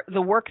where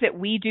the work that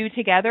we do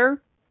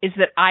together is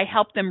that I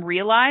help them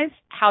realize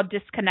how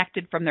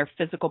disconnected from their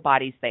physical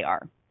bodies they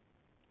are.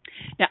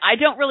 Now, I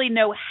don't really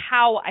know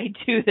how I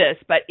do this,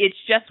 but it's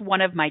just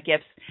one of my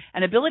gifts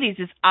and abilities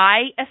is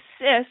I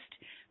assist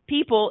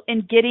people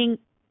in getting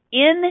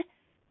in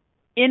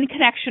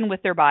connection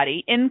with their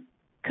body, in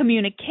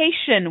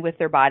communication with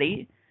their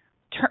body,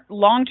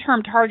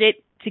 long-term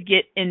target to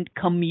get in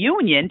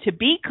communion, to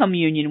be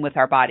communion with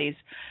our bodies.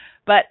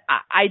 But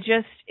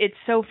it's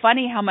so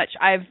funny how much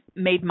I've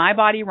made my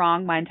body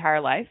wrong my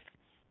entire life,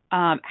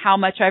 how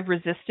much I've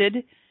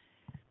resisted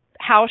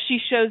how she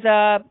shows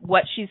up,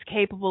 what she's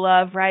capable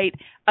of, right?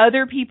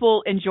 Other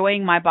people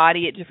enjoying my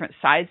body at different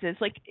sizes.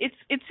 Like, it's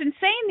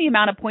insane the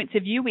amount of points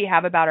of view we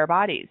have about our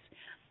bodies.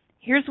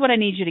 Here's what I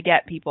need you to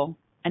get, people.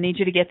 I need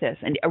you to get this,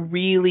 and I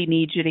really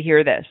need you to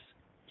hear this.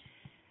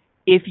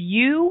 If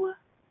you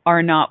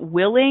are not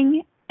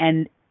willing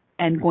and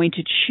going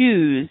to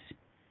choose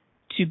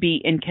to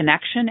be in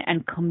connection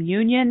and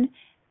communion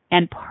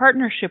and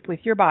partnership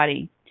with your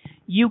body,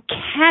 you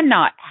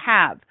cannot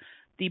have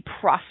the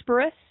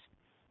prosperous,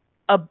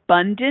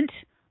 abundant,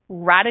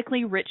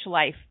 radically rich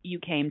life you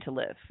came to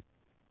live.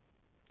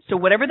 So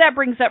whatever that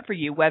brings up for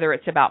you, whether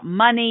it's about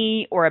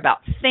money or about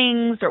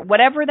things or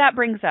whatever that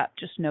brings up,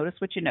 just notice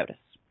what you notice.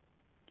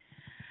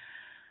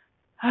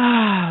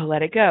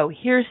 Let it go.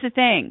 Here's the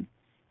thing.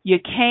 You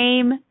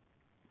came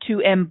to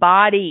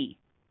embody,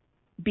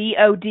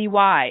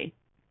 B-O-D-Y.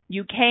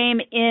 You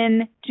came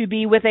in to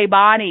be with a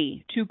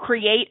body, to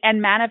create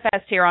and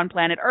manifest here on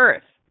planet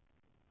Earth.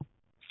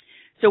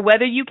 So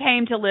whether you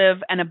came to live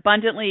an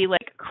abundantly,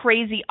 like,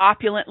 crazy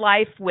opulent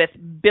life with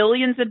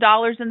billions of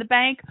dollars in the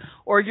bank,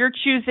 or you're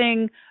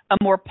choosing a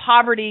more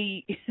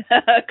poverty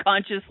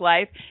conscious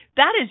life,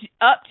 that is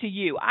up to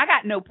you. I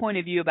got no point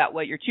of view about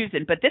what you're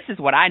choosing, but this is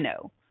what I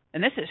know.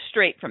 And this is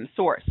straight from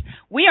source.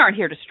 We aren't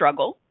here to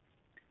struggle.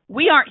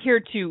 We aren't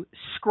here to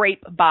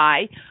scrape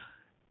by.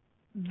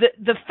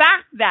 The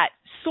fact that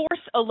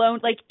source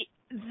alone, like,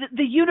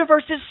 the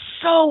universe is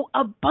so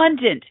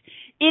abundant.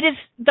 It is,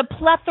 the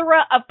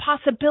plethora of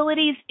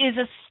possibilities is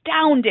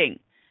astounding.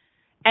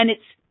 And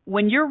it's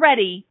when you're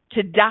ready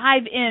to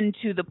dive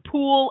into the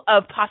pool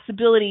of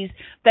possibilities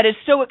that is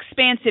so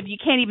expansive you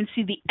can't even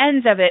see the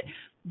ends of it,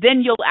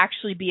 then you'll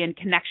actually be in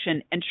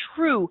connection and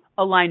true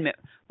alignment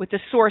with the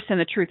source and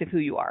the truth of who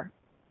you are.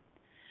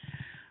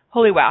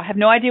 Holy wow. I have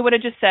no idea what I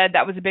just said.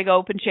 That was a big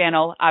open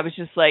channel. I was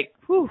just like,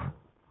 whew, oh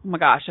my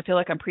gosh, I feel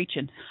like I'm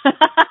preaching.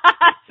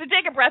 So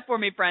take a breath for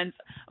me, friends.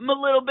 I'm a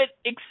little bit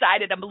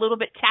excited. I'm a little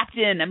bit tapped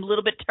in. I'm a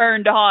little bit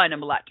turned on.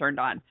 I'm a lot turned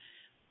on.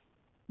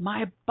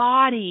 My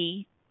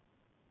body,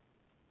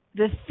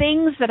 the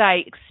things that I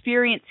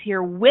experience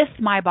here with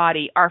my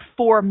body are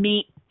for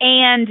me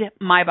and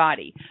my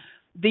body.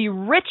 The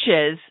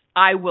riches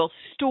I will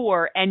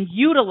store and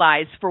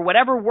utilize for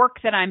whatever work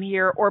that I'm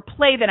here or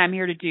play that I'm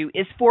here to do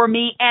is for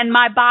me and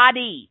my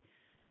body.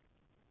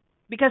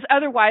 Because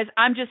otherwise,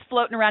 I'm just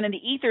floating around in the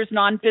ethers,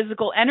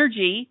 non-physical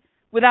energy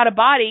without a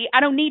body. I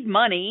don't need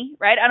money,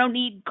 right? I don't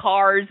need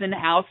cars and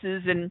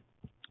houses and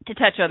to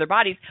touch other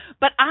bodies.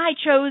 But I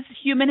chose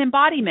human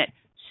embodiment.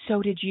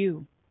 So did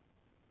you.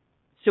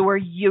 So are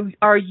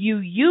you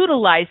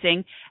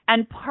utilizing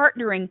and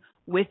partnering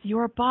with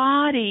your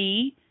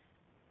body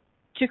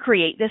to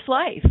create this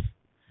life?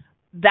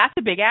 That's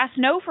a big ass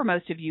no for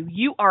most of you.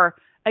 You are,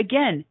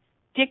 again,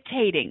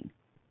 dictating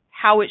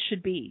how it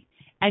should be.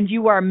 And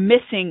you are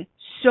missing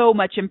so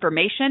much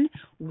information,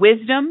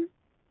 wisdom,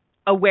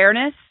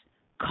 awareness,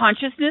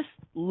 consciousness,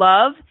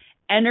 love,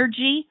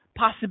 energy,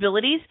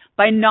 possibilities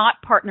by not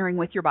partnering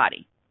with your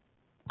body.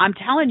 I'm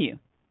telling you.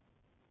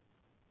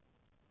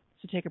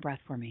 So take a breath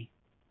for me.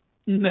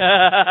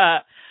 Oh,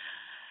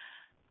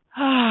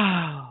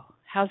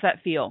 how's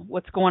that feel?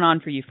 What's going on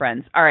for you,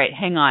 friends? All right,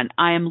 hang on.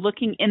 I am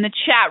looking in the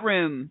chat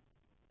room.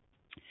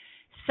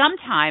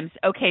 Sometimes,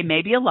 okay,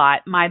 maybe a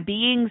lot, my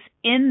beings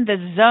in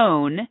the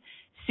zone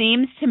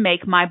seems to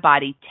make my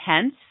body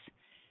tense,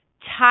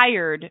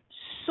 tired,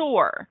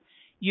 sore,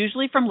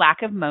 usually from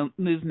lack of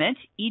movement,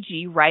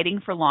 e.g.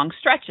 writing for long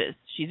stretches.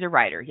 She's a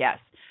writer, yes.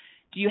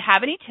 Do you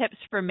have any tips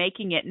for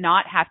making it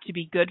not have to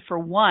be good for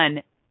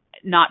one,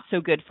 not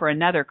so good for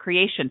another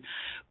creation?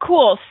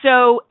 Cool.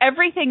 So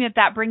everything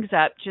that brings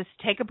up, just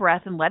take a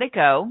breath and let it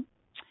go.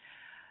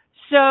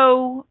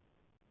 So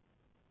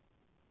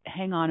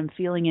hang on, I'm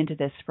feeling into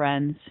this,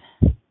 friends.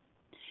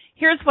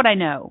 Here's what I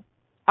know.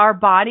 Our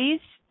bodies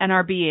and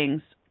our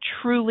beings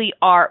truly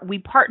are, we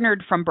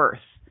partnered from birth.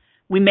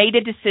 We made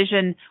a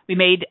decision, we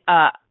made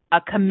a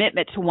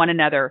commitment to one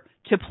another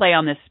to play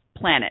on this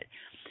planet.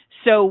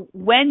 So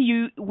when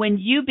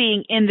you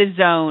being in the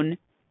zone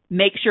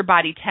makes your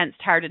body tense,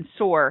 tired, and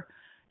sore,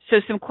 so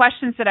some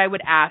questions that I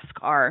would ask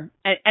are,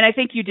 and I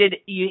think you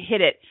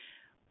hit it,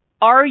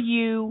 are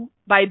you,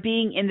 by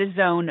being in the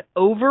zone,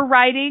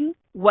 overriding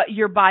what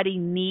your body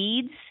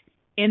needs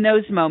in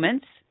those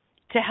moments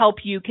to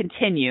help you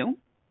continue?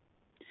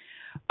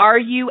 Are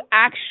you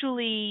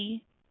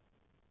actually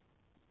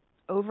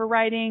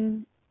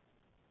overriding.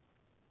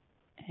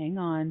 Hang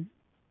on.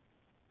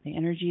 The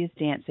energy is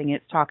dancing.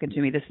 It's talking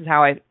to me. This is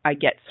how I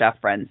get stuff,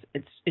 friends.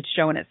 It's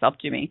showing itself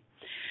to me.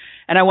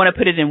 And I want to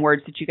put it in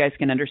words that you guys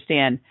can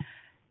understand.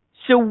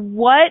 So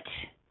what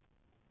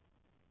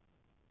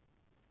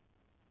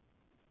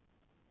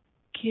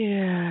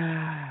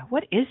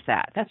is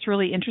that? That's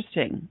really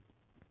interesting.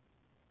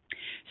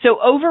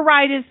 So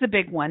override is the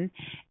big one.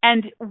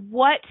 And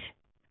what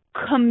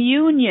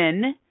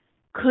communion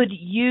could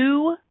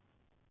you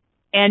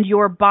and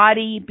your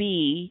body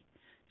be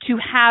to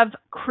have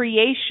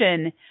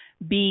creation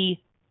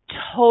be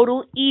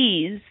total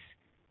ease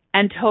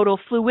and total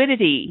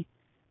fluidity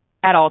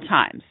at all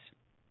times?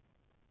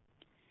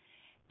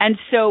 And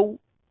so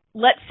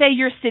let's say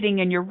you're sitting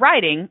and you're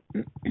writing.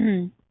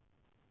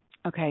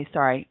 Okay,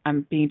 sorry,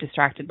 I'm being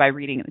distracted by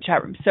reading in the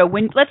chat room. So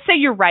let's say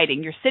you're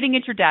writing, you're sitting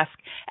at your desk,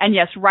 and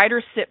yes,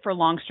 writers sit for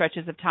long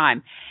stretches of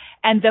time.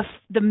 And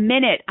the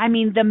minute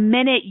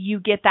you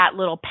get that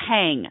little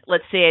pang,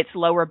 let's say it's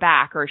lower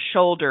back or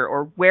shoulder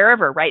or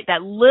wherever, right?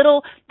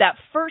 That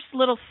first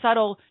little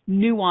subtle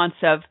nuance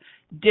of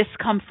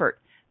discomfort,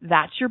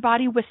 that's your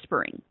body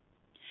whispering.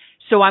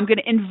 So I'm going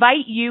to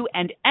invite you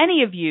and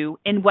any of you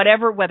in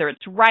whether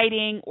it's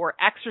writing or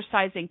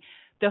exercising,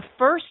 the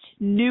first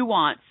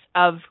nuance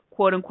of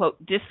quote unquote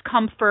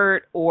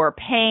discomfort or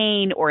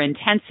pain or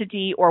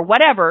intensity or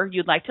whatever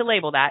you'd like to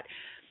label that,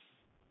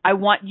 I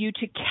want you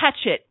to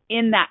catch it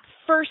in that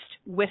first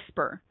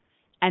whisper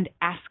and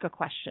ask a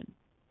question.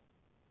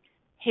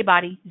 Hey,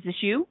 body, is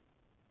this you?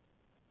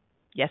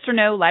 Yes or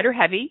no, light or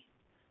heavy?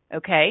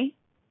 Okay.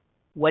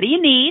 What do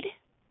you need?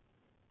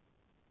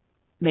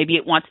 Maybe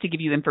it wants to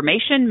give you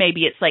information.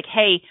 Maybe it's like,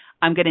 hey,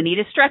 I'm going to need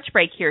a stretch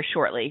break here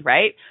shortly,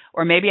 right?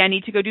 Or maybe I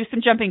need to go do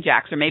some jumping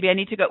jacks, or maybe I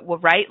need to go,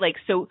 right?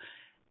 So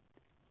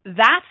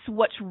that's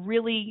what's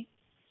really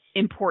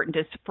important,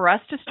 is for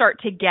us to start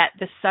to get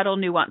the subtle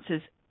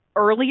nuances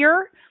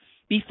earlier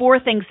before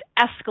things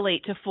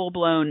escalate to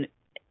full-blown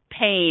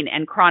pain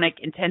and chronic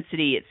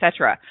intensity,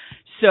 etc.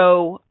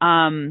 So,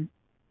 hang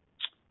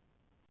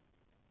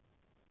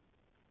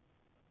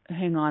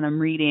on, I'm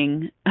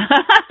reading.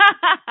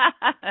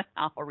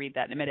 I'll read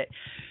that in a minute.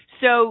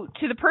 So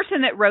to the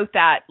person that wrote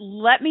that,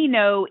 let me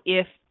know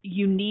if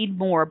you need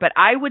more, but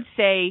I would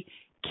say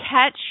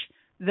catch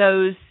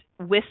those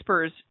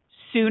whispers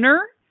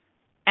sooner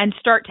and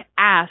start to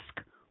ask,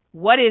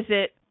 what is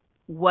it?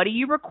 What do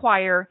you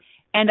require?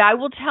 And I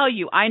will tell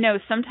you, I know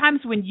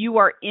sometimes when you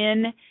are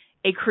in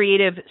a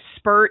creative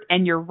spurt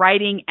and you're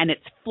writing and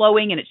it's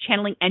flowing and it's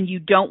channeling and you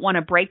don't want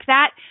to break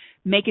that,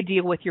 make a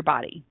deal with your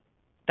body.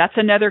 That's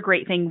another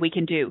great thing we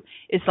can do.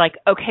 It's like,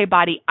 okay,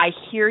 body, I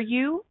hear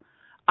you.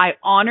 I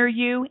honor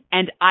you,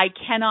 and I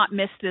cannot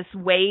miss this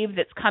wave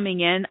that's coming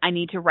in. I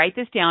need to write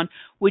this down.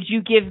 Would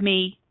you give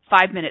me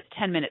 5 minutes,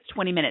 10 minutes,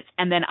 20 minutes,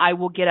 and then I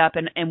will get up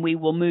and we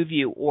will move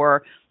you,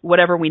 or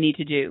whatever we need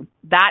to do.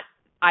 That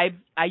I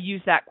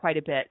use that quite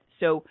a bit.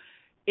 So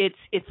it's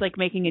like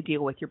making a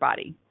deal with your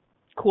body.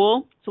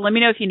 Cool? So let me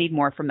know if you need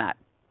more from that.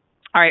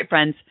 All right,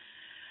 friends.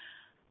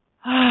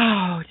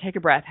 Oh, take a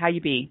breath. How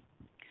you be?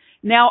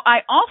 Now, I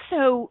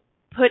also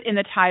put in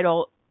the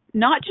title,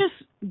 not just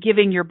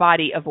giving your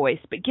body a voice,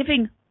 but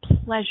giving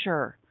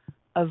pleasure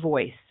a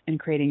voice in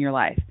creating your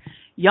life.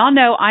 Y'all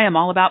know I am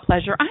all about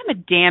pleasure. I'm a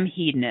damn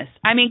hedonist.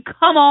 I mean,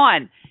 come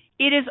on.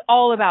 It is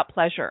all about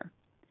pleasure.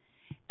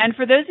 And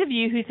for those of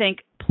you who think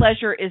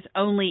pleasure is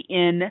only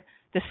in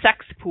the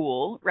sex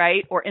pool,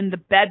 right, or in the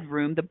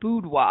bedroom, the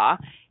boudoir,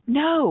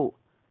 no.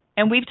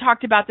 And we've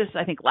talked about this,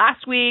 I think,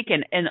 last week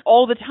and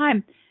all the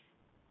time.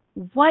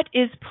 What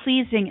is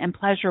pleasing and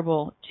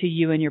pleasurable to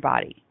you and your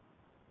body?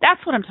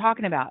 That's what I'm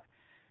talking about.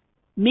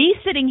 Me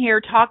sitting here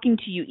talking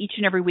to you each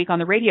and every week on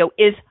the radio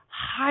is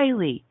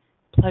highly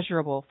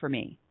pleasurable for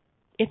me.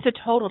 It's a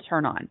total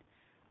turn on.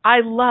 I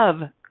love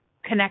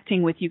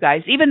connecting with you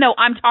guys. Even though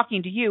I'm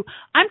talking to you,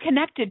 I'm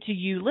connected to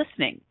you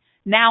listening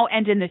now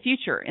and in the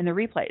future in the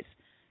replays.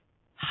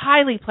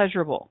 Highly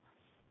pleasurable.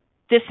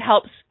 This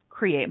helps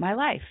create my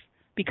life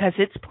because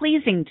it's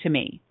pleasing to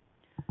me.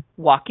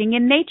 Walking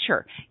in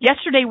nature.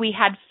 Yesterday we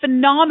had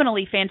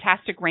phenomenally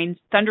fantastic rain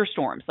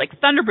thunderstorms, like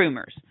thunder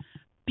boomers.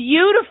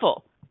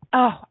 Beautiful.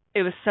 Oh,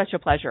 it was such a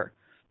pleasure.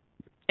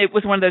 It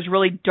was one of those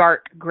really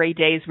dark gray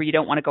days where you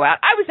don't want to go out.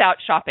 I was out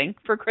shopping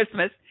for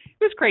Christmas.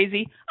 It was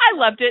crazy. I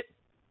loved it.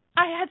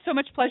 I had so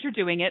much pleasure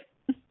doing it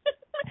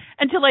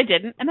until I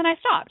didn't, and then I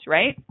stopped,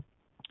 right?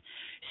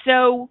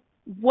 So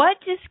what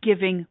is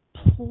giving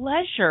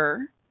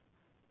pleasure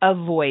a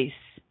voice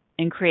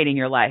in creating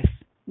your life?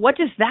 What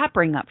does that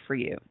bring up for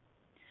you?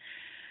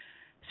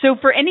 So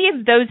for any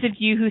of those of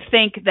you who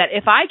think that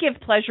if I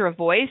give pleasure a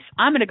voice,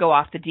 I'm going to go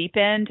off the deep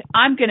end,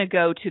 I'm going to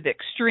go to the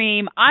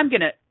extreme, I'm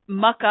going to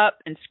muck up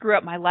and screw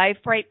up my life,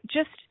 right?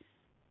 Just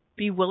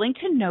be willing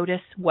to notice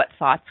what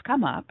thoughts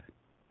come up,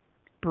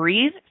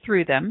 breathe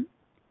through them,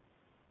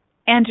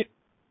 and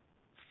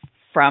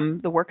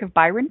from the work of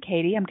Byron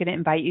Katie, I'm going to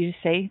invite you to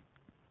say,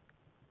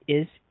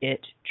 is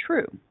it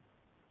true?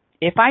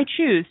 If I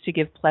choose to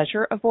give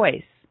pleasure a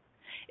voice,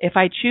 if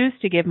I choose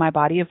to give my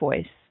body a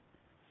voice,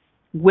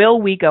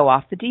 Will we go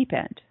off the deep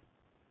end?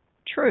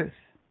 Truth.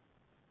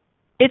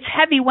 It's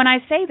heavy when I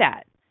say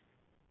that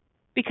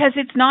because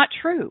it's not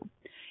true.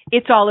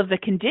 It's all of the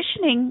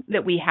conditioning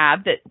that we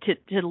have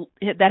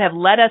that have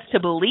led us to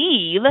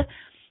believe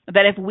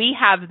that if we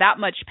have that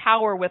much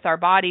power with our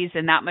bodies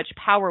and that much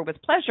power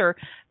with pleasure,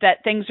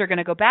 that things are going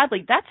to go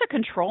badly. That's a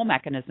control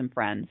mechanism,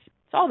 friends.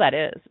 That's all that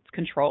is. It's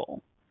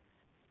control.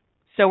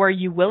 So are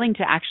you willing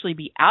to actually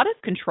be out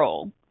of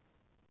control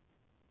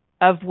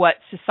of what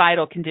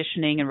societal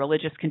conditioning and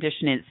religious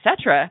conditioning,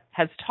 etc.,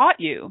 has taught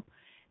you,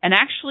 and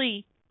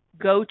actually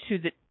go to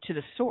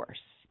the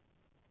source,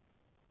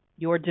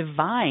 your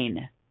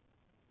divine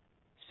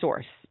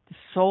source, the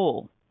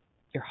soul,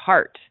 your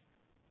heart,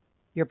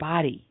 your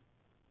body,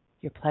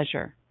 your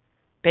pleasure?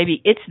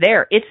 Baby, it's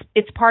there.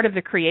 It's part of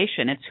the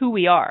creation. It's who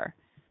we are.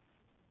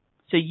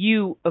 So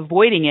you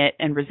avoiding it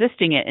and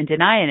resisting it and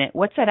denying it,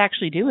 what's that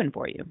actually doing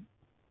for you?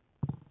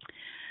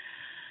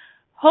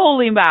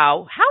 Holy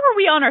wow. How are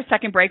we on our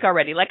second break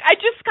already?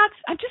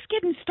 I'm just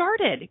getting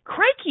started.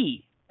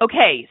 Crikey.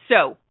 Okay,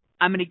 so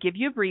I'm going to give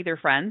you a breather,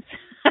 friends.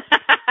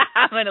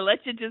 I'm going to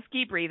let you just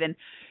keep breathing.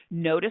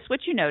 Notice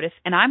what you notice,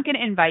 and I'm going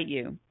to invite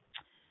you.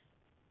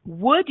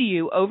 Would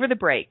you, over the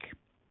break,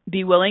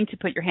 be willing to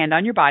put your hand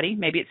on your body?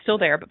 Maybe it's still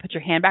there, but put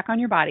your hand back on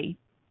your body.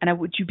 And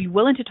would you be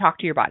willing to talk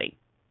to your body?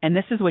 And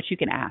this is what you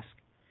can ask.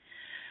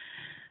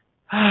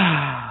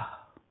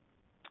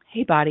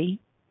 Hey, body,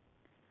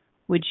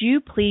 would you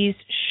please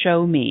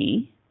show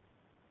me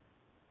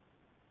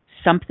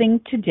something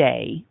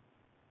today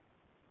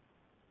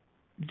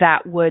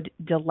that would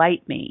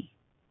delight me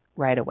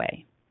right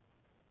away?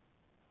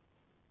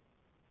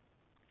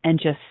 And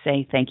just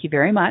say, thank you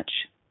very much,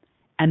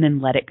 and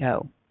then let it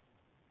go.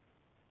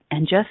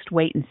 And just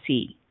wait and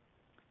see.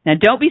 Now,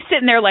 don't be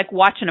sitting there like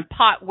watching a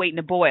pot waiting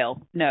to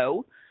boil.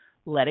 No,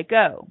 let it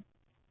go.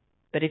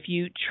 But if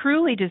you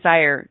truly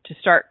desire to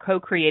start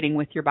co-creating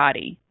with your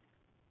body,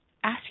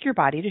 ask your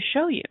body to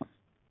show you.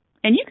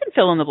 And you can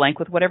fill in the blank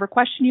with whatever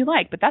question you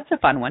like, but that's a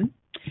fun one.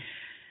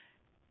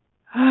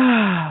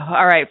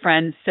 All right,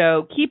 friends.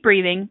 So keep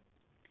breathing.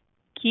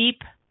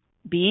 Keep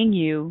being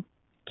you.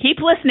 Keep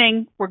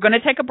listening. We're going to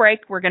take a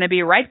break. We're going to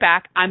be right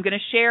back. I'm going to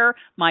share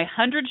my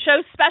 100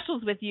 show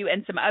specials with you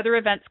and some other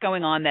events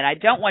going on that I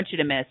don't want you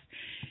to miss.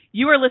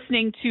 You are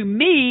listening to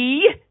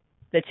me,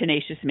 the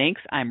Tenacious Minx.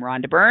 I'm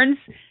Rhonda Burns,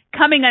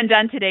 coming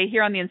undone today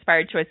here on the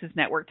Inspired Choices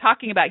Network,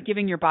 talking about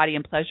giving your body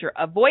and pleasure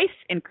a voice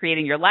in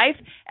creating your life.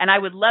 And I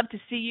would love to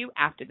see you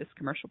after this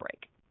commercial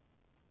break.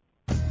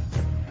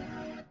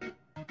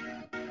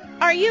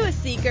 Are you a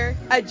seeker,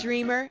 a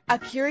dreamer, a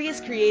curious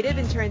creative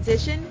in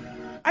transition?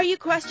 Are you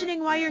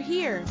questioning why you're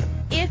here,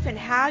 if and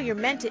how you're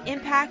meant to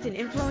impact and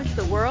influence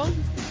the world?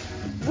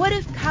 What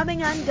if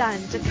coming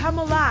undone to come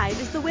alive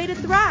is the way to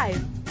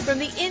thrive from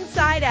the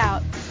inside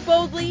out,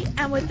 boldly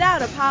and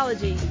without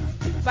apology?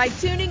 By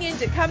tuning in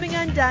to Coming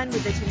Undone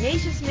with the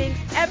Tenacious Minx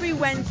every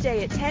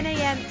Wednesday at 10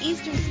 a.m.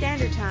 Eastern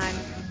Standard Time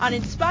on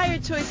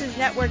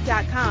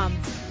InspiredChoicesNetwork.com,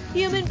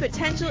 human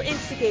potential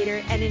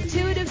instigator and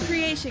intuitive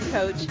creation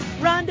coach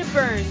Rhonda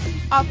Burns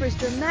offers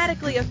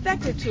dramatically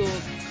effective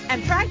tools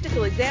and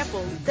practical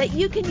examples that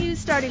you can use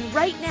starting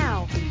right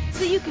now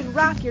so you can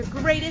rock your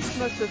greatest,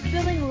 most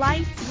fulfilling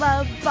life,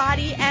 love,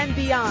 body, and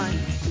beyond.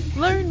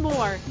 Learn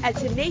more at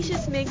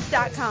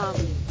TenaciousMinx.com.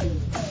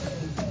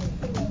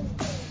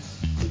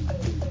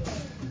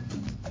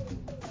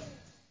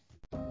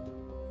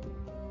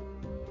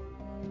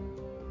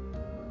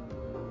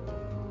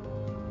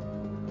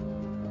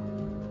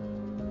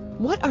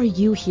 What are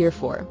you here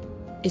for?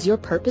 Is your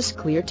purpose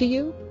clear to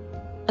you?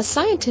 A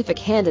scientific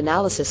hand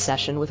analysis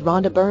session with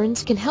Rhonda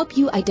Burns can help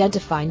you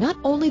identify not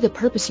only the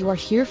purpose you are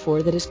here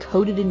for that is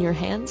coded in your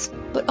hands,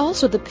 but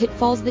also the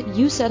pitfalls that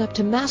you set up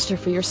to master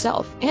for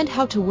yourself and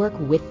how to work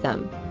with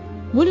them.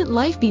 Wouldn't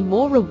life be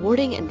more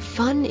rewarding and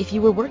fun if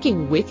you were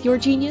working with your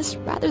genius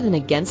rather than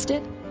against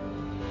it?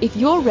 If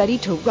you're ready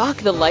to rock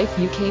the life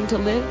you came to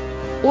live,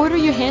 order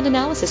your hand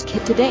analysis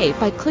kit today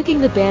by clicking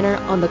the banner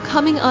on the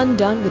Coming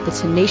Undone with the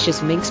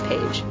Tenacious Minx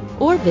page,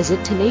 or visit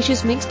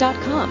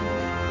TenaciousMinx.com.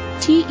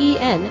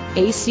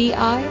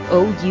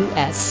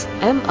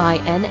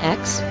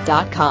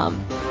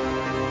 TenaciousMinx.com.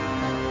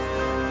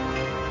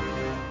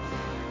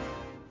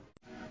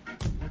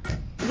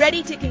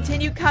 Ready to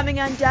continue coming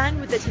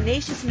undone with the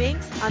Tenacious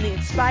Minx on the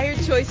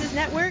Inspired Choices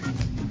Network?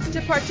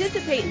 To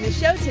participate in the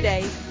show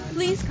today,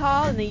 please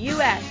call in the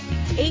U.S.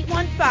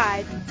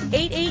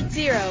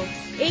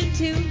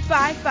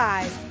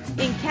 815-880-8255.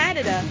 In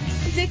Canada,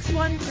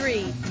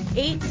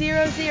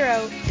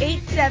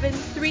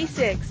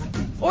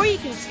 613-800-8736. Or you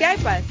can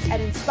Skype us at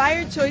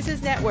Inspired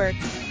Choices Network.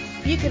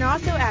 You can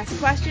also ask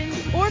questions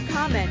or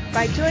comment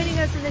by joining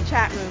us in the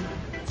chat room.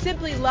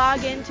 Simply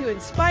log in to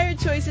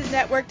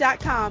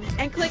InspiredChoicesNetwork.com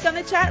and click on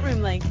the chat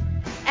room link.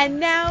 And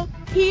now,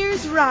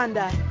 here's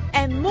Rhonda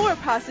and more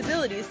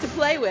possibilities to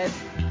play with.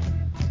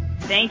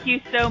 Thank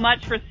you so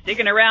much for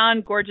sticking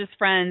around, gorgeous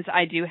friends.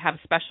 I do have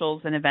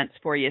specials and events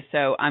for you,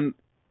 so I'm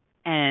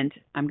going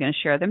to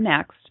share them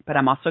next, but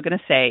I'm also going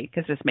to say,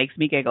 because this makes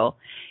me giggle,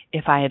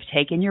 if I have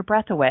taken your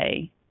breath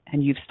away,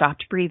 and you've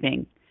stopped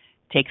breathing,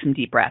 take some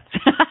deep breaths.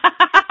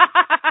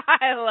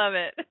 I love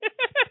it.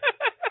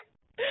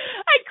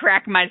 I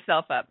crack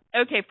myself up.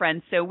 Okay,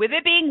 friends. So with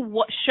it being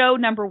show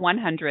number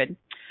 100,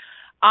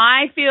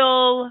 I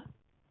feel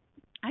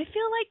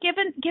like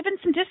giving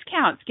some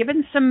discounts,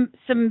 giving some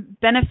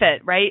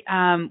benefit, right?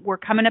 We're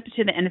coming up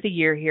to the end of the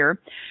year here.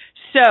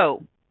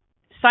 So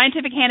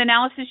scientific hand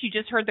analysis, you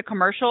just heard the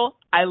commercial.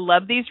 I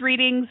love these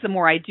readings. The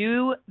more I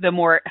do, the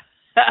more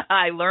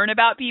I learn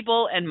about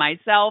people and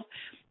myself,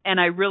 and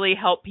I really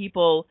help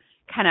people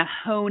kind of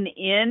hone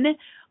in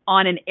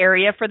on an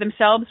area for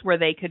themselves where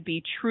they could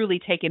be truly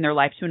taking their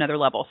life to another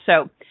level.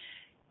 So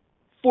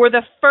for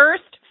the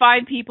first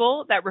 5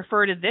 people that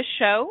refer to this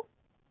show,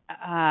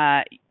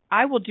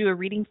 I will do a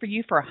reading for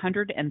you for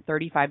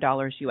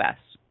 $135 US.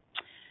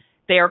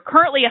 They are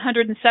currently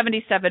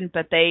 $177,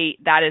 but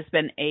that has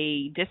been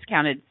a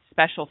discounted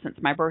special since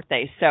my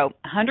birthday. So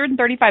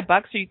 $135.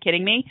 Are you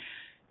kidding me?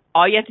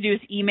 All you have to do is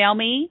email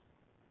me,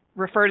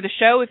 refer to the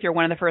show. If you're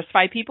one of the first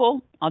 5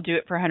 people, I'll do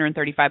it for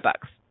 $135.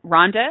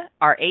 Rhonda,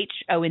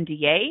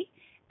 RHONDA,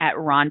 at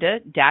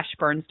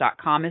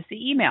Rhonda-Burns.com is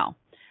the email.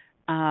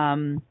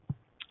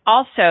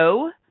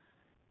 Also,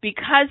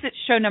 because it's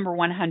show number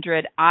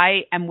 100,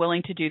 I am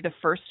willing to do the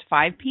first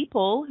 5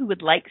 people who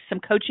would like some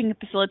coaching and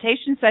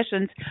facilitation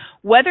sessions,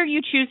 whether you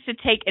choose to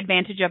take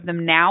advantage of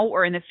them now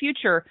or in the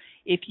future.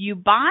 If you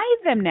buy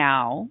them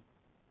now,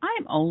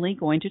 I'm only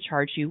going to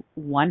charge you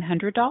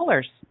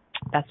 $100.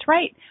 That's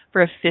right,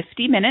 for a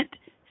 50-minute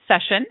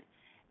session.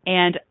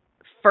 And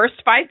first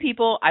 5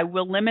 people, I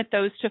will limit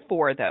those to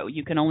 4, though.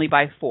 You can only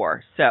buy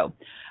 4. So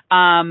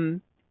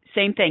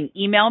same thing.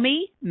 Email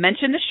me,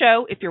 mention the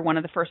show if you're one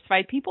of the first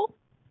 5 people.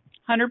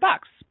 $100.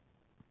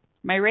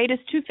 My rate is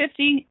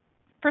 $250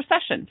 per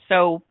session,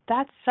 so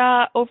that's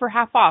over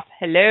half off.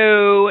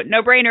 Hello,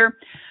 no brainer.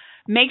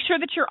 Make sure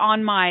that you're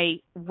on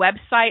my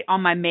website,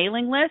 on my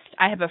mailing list.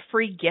 I have a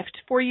free gift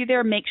for you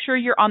there. Make sure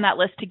you're on that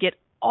list to get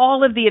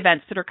all of the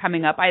events that are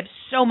coming up. I have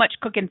so much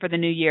cooking for the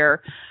new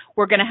year.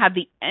 We're going to have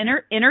the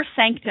Inner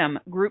Sanctum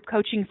group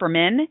coaching for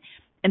men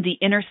and the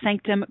Inner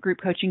Sanctum group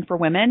coaching for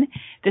women.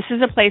 This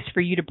is a place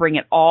for you to bring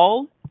it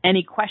all,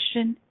 any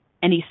question,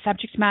 any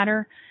subject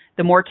matter.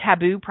 The more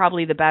taboo,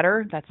 probably the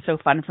better. That's so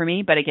fun for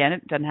me. But again,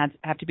 it doesn't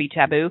have to be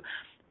taboo.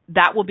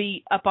 That will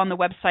be up on the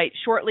website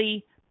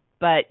shortly,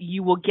 but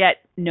you will get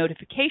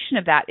notification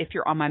of that if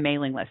you're on my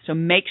mailing list. So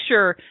make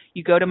sure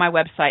you go to my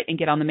website and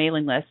get on the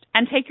mailing list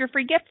and take your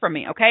free gift from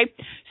me, okay?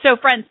 So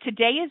friends,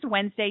 today is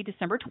Wednesday,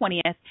 December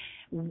 20th.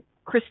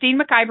 Christine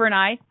McIver and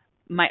I,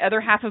 my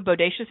other half of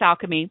Bodacious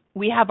Alchemy,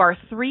 we have our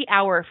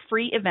 3-hour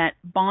free event,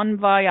 Bon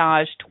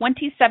Voyage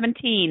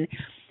 2017,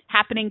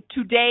 happening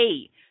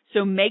today.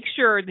 So make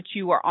sure that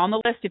you are on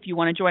the list if you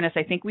want to join us.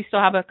 I think we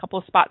still have a couple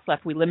of spots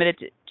left. We limited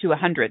it to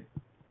 100.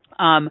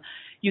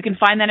 You can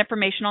find that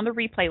information on the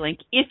replay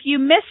link. If you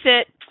miss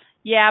it,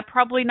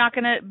 probably not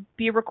going to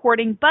be a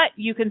recording, but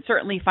you can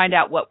certainly find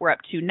out what we're up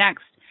to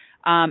next.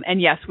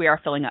 And yes, we are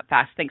filling up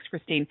fast. Thanks,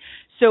 Christine.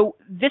 So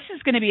this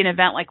is going to be an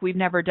event like we've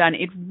never done.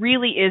 It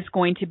really is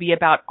going to be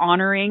about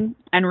honoring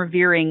and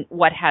revering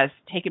what has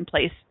taken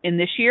place in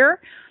this year.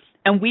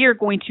 And we are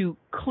going to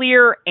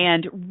clear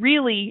and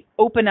really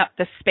open up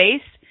the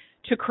space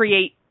to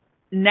create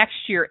next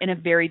year in a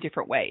very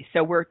different way.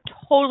 So we're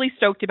totally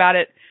stoked about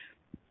it.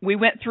 We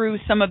went through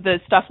some of the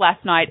stuff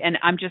last night, and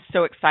I'm just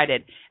so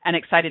excited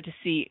to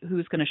see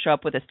who's going to show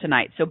up with us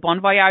tonight. So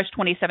Bon Voyage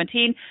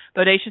 2017,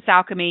 Bodacious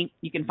Alchemy.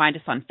 You can find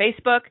us on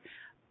Facebook,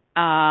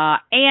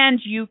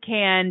 and you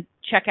can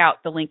check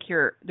out the link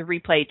here, the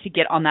replay, to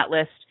get on that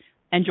list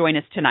and join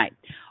us tonight.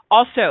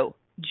 Also,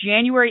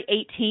 January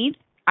 18th,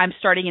 I'm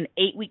starting an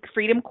 8-week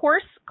freedom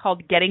course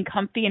called Getting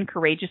Comfy and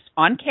Courageous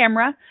on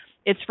Camera.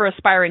 It's for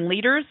aspiring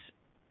leaders,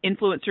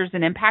 influencers,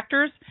 and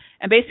impactors,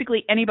 and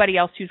basically anybody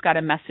else who's got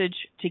a message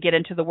to get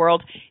into the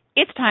world.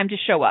 It's time to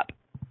show up.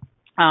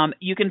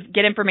 You can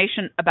get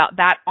information about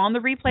that on the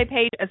replay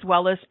page as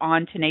well as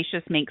on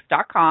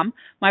tenaciousminx.com,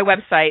 my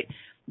website.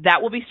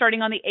 That will be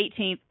starting on the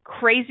 18th.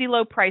 Crazy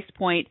low price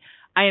point.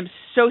 I am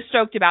so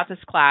stoked about this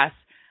class.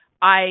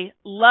 I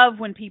love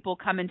when people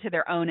come into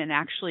their own and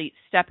actually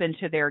step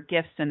into their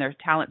gifts and their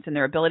talents and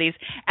their abilities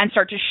and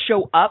start to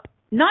show up,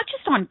 not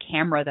just on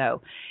camera,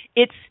 though.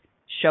 It's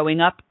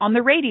showing up on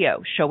the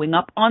radio, showing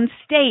up on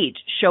stage,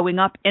 showing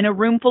up in a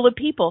room full of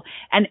people,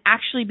 and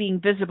actually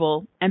being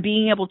visible and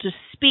being able to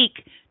speak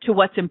to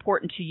what's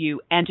important to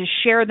you and to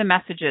share the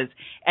messages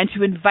and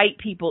to invite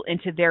people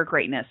into their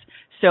greatness.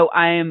 So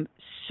I am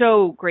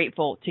so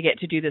grateful to get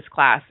to do this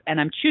class, and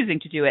I'm choosing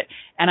to do it,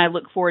 and I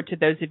look forward to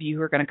those of you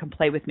who are going to come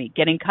play with me.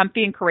 Getting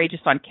Comfy and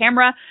Courageous on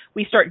Camera.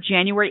 We start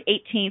January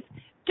 18th.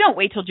 Don't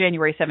wait till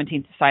January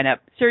 17th to sign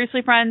up.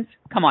 Seriously, friends,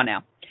 come on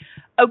now.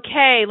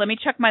 Okay, let me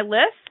check my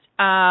list.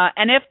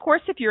 And of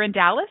course, if you're in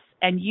Dallas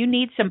and you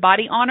need some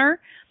body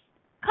honor,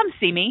 come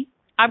see me.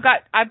 I've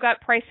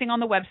got pricing on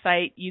the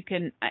website. You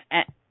can.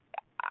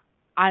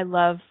 I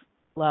love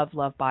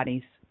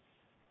bodies,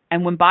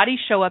 and when bodies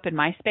show up in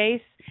my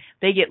space,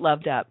 they get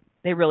loved up.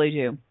 They really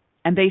do.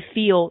 and they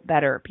feel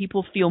better.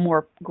 People feel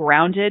more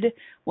grounded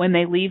when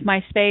they leave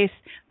my space.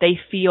 They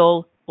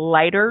feel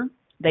lighter.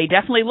 They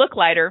definitely look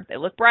lighter. They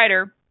look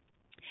brighter.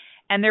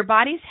 And their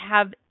bodies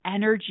have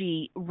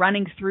energy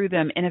running through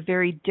them in a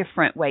very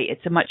different way.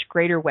 It's a much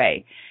greater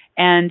way.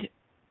 And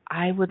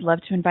I would love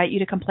to invite you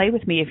to come play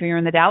with me if you're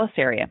in the Dallas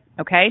area,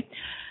 okay?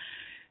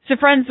 So,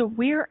 friends,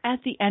 we're at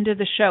the end of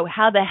the show.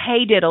 How the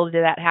hey diddle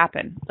did that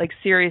happen? Like,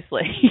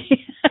 seriously.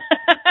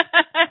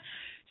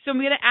 So I'm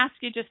going to ask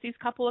you just these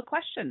couple of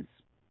questions.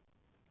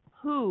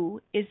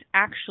 Who is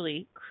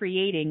actually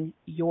creating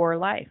your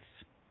life?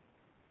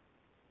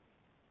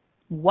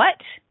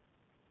 What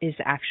is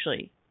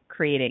actually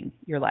creating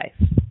your life?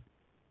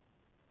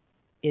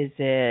 Is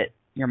it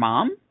your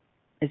mom?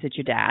 Is it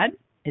your dad?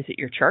 Is it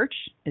your church?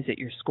 Is it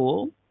your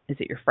school? Is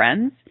it your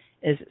friends?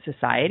 Is it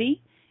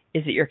society?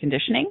 Is it your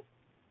conditioning?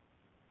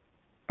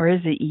 Or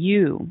is it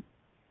you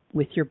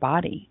with your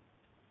body?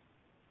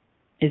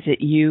 Is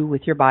it you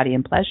with your body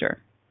and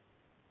pleasure?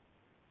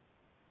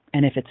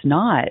 And if it's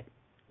not,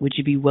 would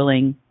you be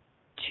willing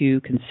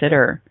to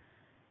consider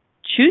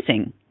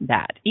choosing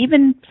that,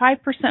 even 5%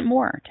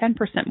 more,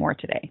 10% more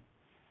today?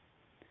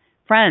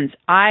 Friends,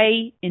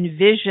 I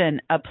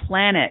envision a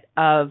planet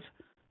of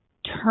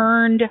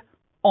turned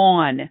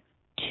on,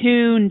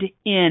 tuned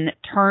in,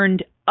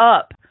 turned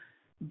up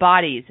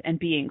bodies and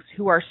beings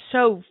who are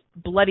so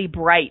bloody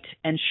bright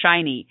and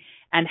shiny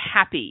and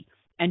happy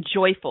and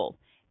joyful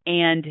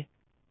and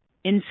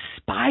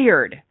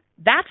inspired.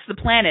 That's the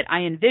planet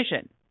I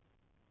envision.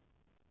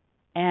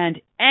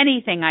 And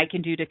anything I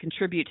can do to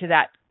contribute to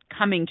that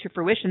coming to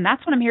fruition,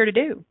 that's what I'm here to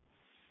do.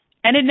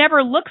 And it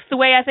never looks the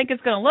way I think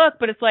it's going to look,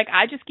 but it's like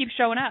I just keep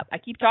showing up. I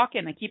keep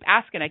talking. I keep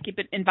asking. I keep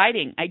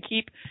inviting. I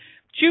keep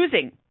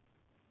choosing.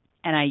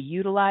 And I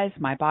utilize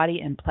my body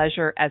and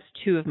pleasure as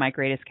two of my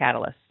greatest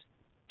catalysts,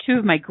 two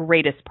of my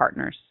greatest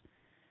partners,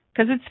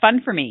 because it's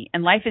fun for me.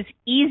 And life is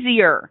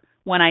easier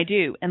when I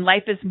do. And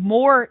life is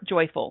more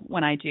joyful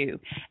when I do.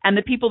 And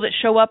the people that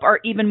show up are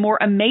even more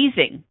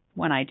amazing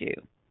when I do.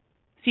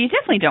 So you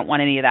definitely don't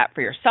want any of that for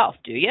yourself,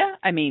 do you?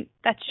 I mean,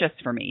 that's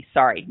just for me.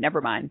 Sorry,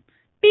 never mind.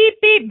 Beep,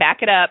 beep,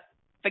 back it up.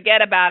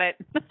 Forget about it.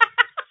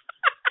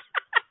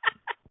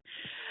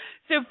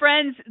 So,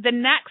 friends, the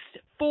next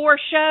 4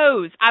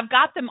 shows, I've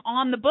got them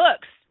on the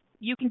books.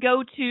 You can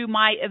go to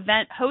my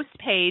event host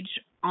page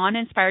on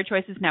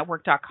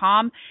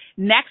InspiredChoicesNetwork.com.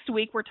 Next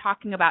week, we're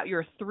talking about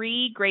your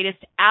 3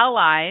 greatest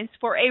allies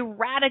for a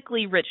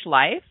radically rich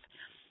life.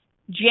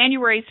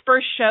 January's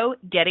first show,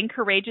 Getting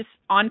Courageous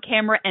on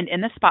Camera and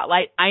in the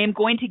Spotlight. I am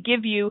going to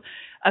give you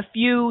a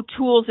few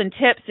tools and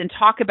tips and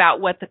talk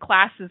about what the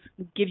classes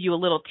give you a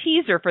little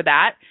teaser for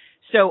that.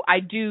 So I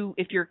do,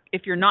 if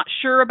you're not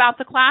sure about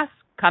the class,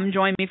 come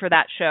join me for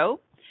that show.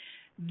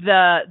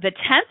 The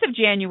 10th of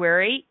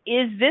January,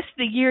 is this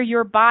the year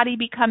your body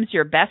becomes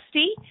your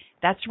bestie?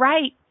 That's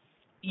right.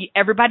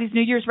 Everybody's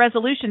New Year's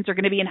resolutions are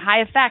going to be in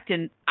high effect,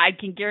 and I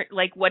can guarantee,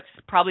 like, what's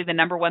probably the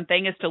number one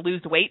thing is to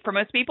lose weight for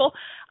most people.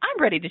 I'm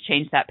ready to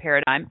change that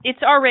paradigm.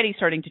 It's already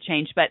starting to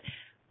change, but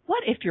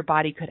what if your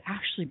body could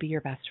actually be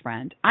your best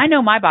friend? I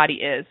know my body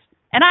is,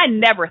 and I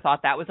never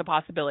thought that was a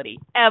possibility,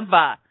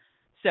 ever.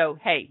 So,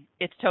 hey,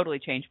 it's totally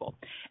changeable.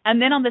 And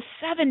then on the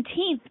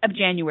 17th of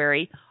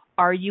January,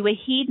 are you a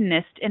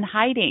hedonist in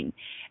hiding?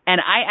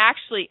 And I've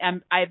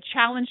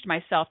challenged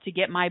myself to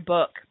get my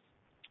book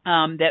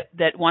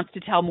that wants to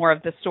tell more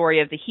of the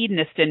story of the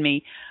hedonist in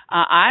me.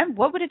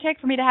 What would it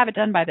take for me to have it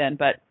done by then?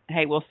 But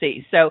hey, we'll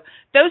see. So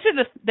those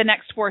are the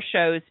next 4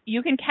 shows.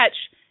 You can catch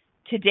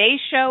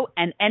today's show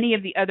and any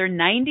of the other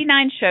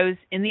 99 shows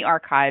in the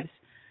archives.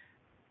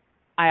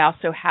 I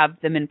also have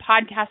them in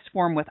podcast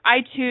form with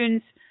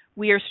iTunes.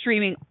 We are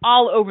streaming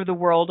all over the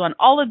world on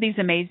all of these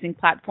amazing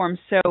platforms.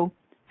 So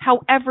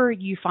however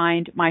you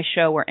find my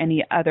show or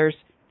any others,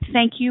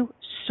 thank you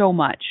so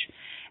much.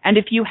 And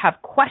if you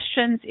have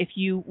questions, if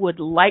you would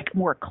like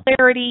more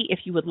clarity,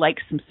 if you would like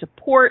some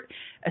support,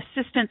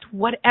 assistance,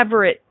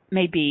 whatever it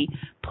may be,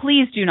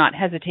 please do not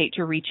hesitate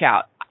to reach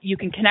out. You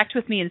can connect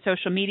with me in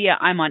social media.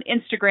 I'm on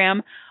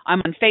Instagram.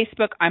 I'm on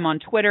Facebook. I'm on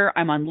Twitter.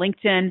 I'm on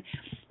LinkedIn.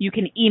 You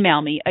can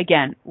email me,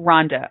 again,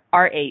 Rhonda,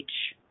 RHONDA,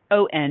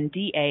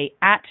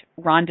 at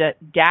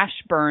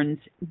Rhonda-Burns,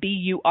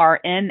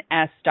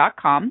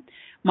 BURNS.com.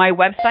 My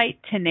website,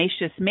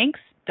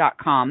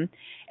 tenaciousminx.com.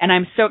 And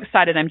I'm so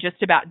excited. I'm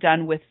just about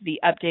done with the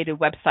updated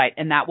website,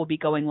 and that will be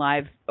going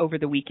live over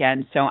the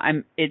weekend. So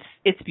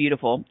it's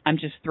beautiful. I'm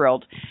just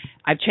thrilled.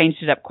 I've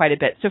changed it up quite a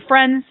bit. So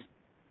friends,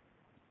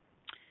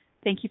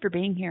 thank you for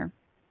being here.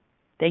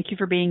 Thank you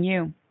for being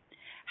you.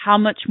 How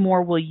much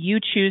more will you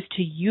choose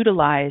to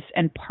utilize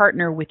and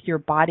partner with your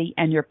body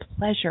and your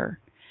pleasure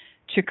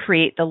to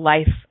create the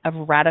life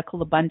of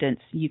radical abundance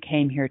you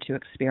came here to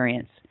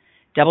experience?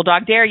 Double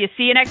Dog Dare. You.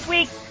 See you next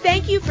week.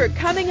 Thank you for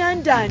coming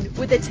undone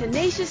with the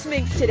Tenacious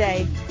Minx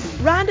today.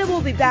 Rhonda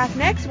will be back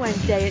next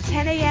Wednesday at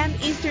 10 a.m.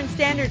 Eastern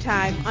Standard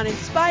Time on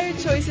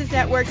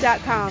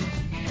InspiredChoicesNetwork.com.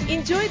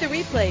 Enjoy the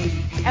replays,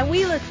 and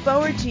we look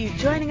forward to you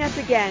joining us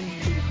again.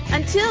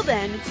 Until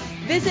then,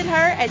 visit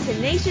her at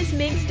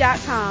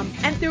tenaciousminx.com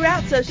and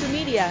throughout social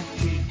media.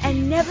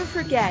 And never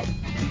forget,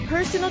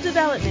 personal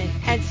development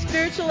and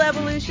spiritual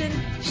evolution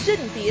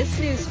shouldn't be a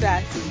snooze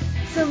fest.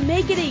 So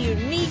make it a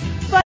unique, fun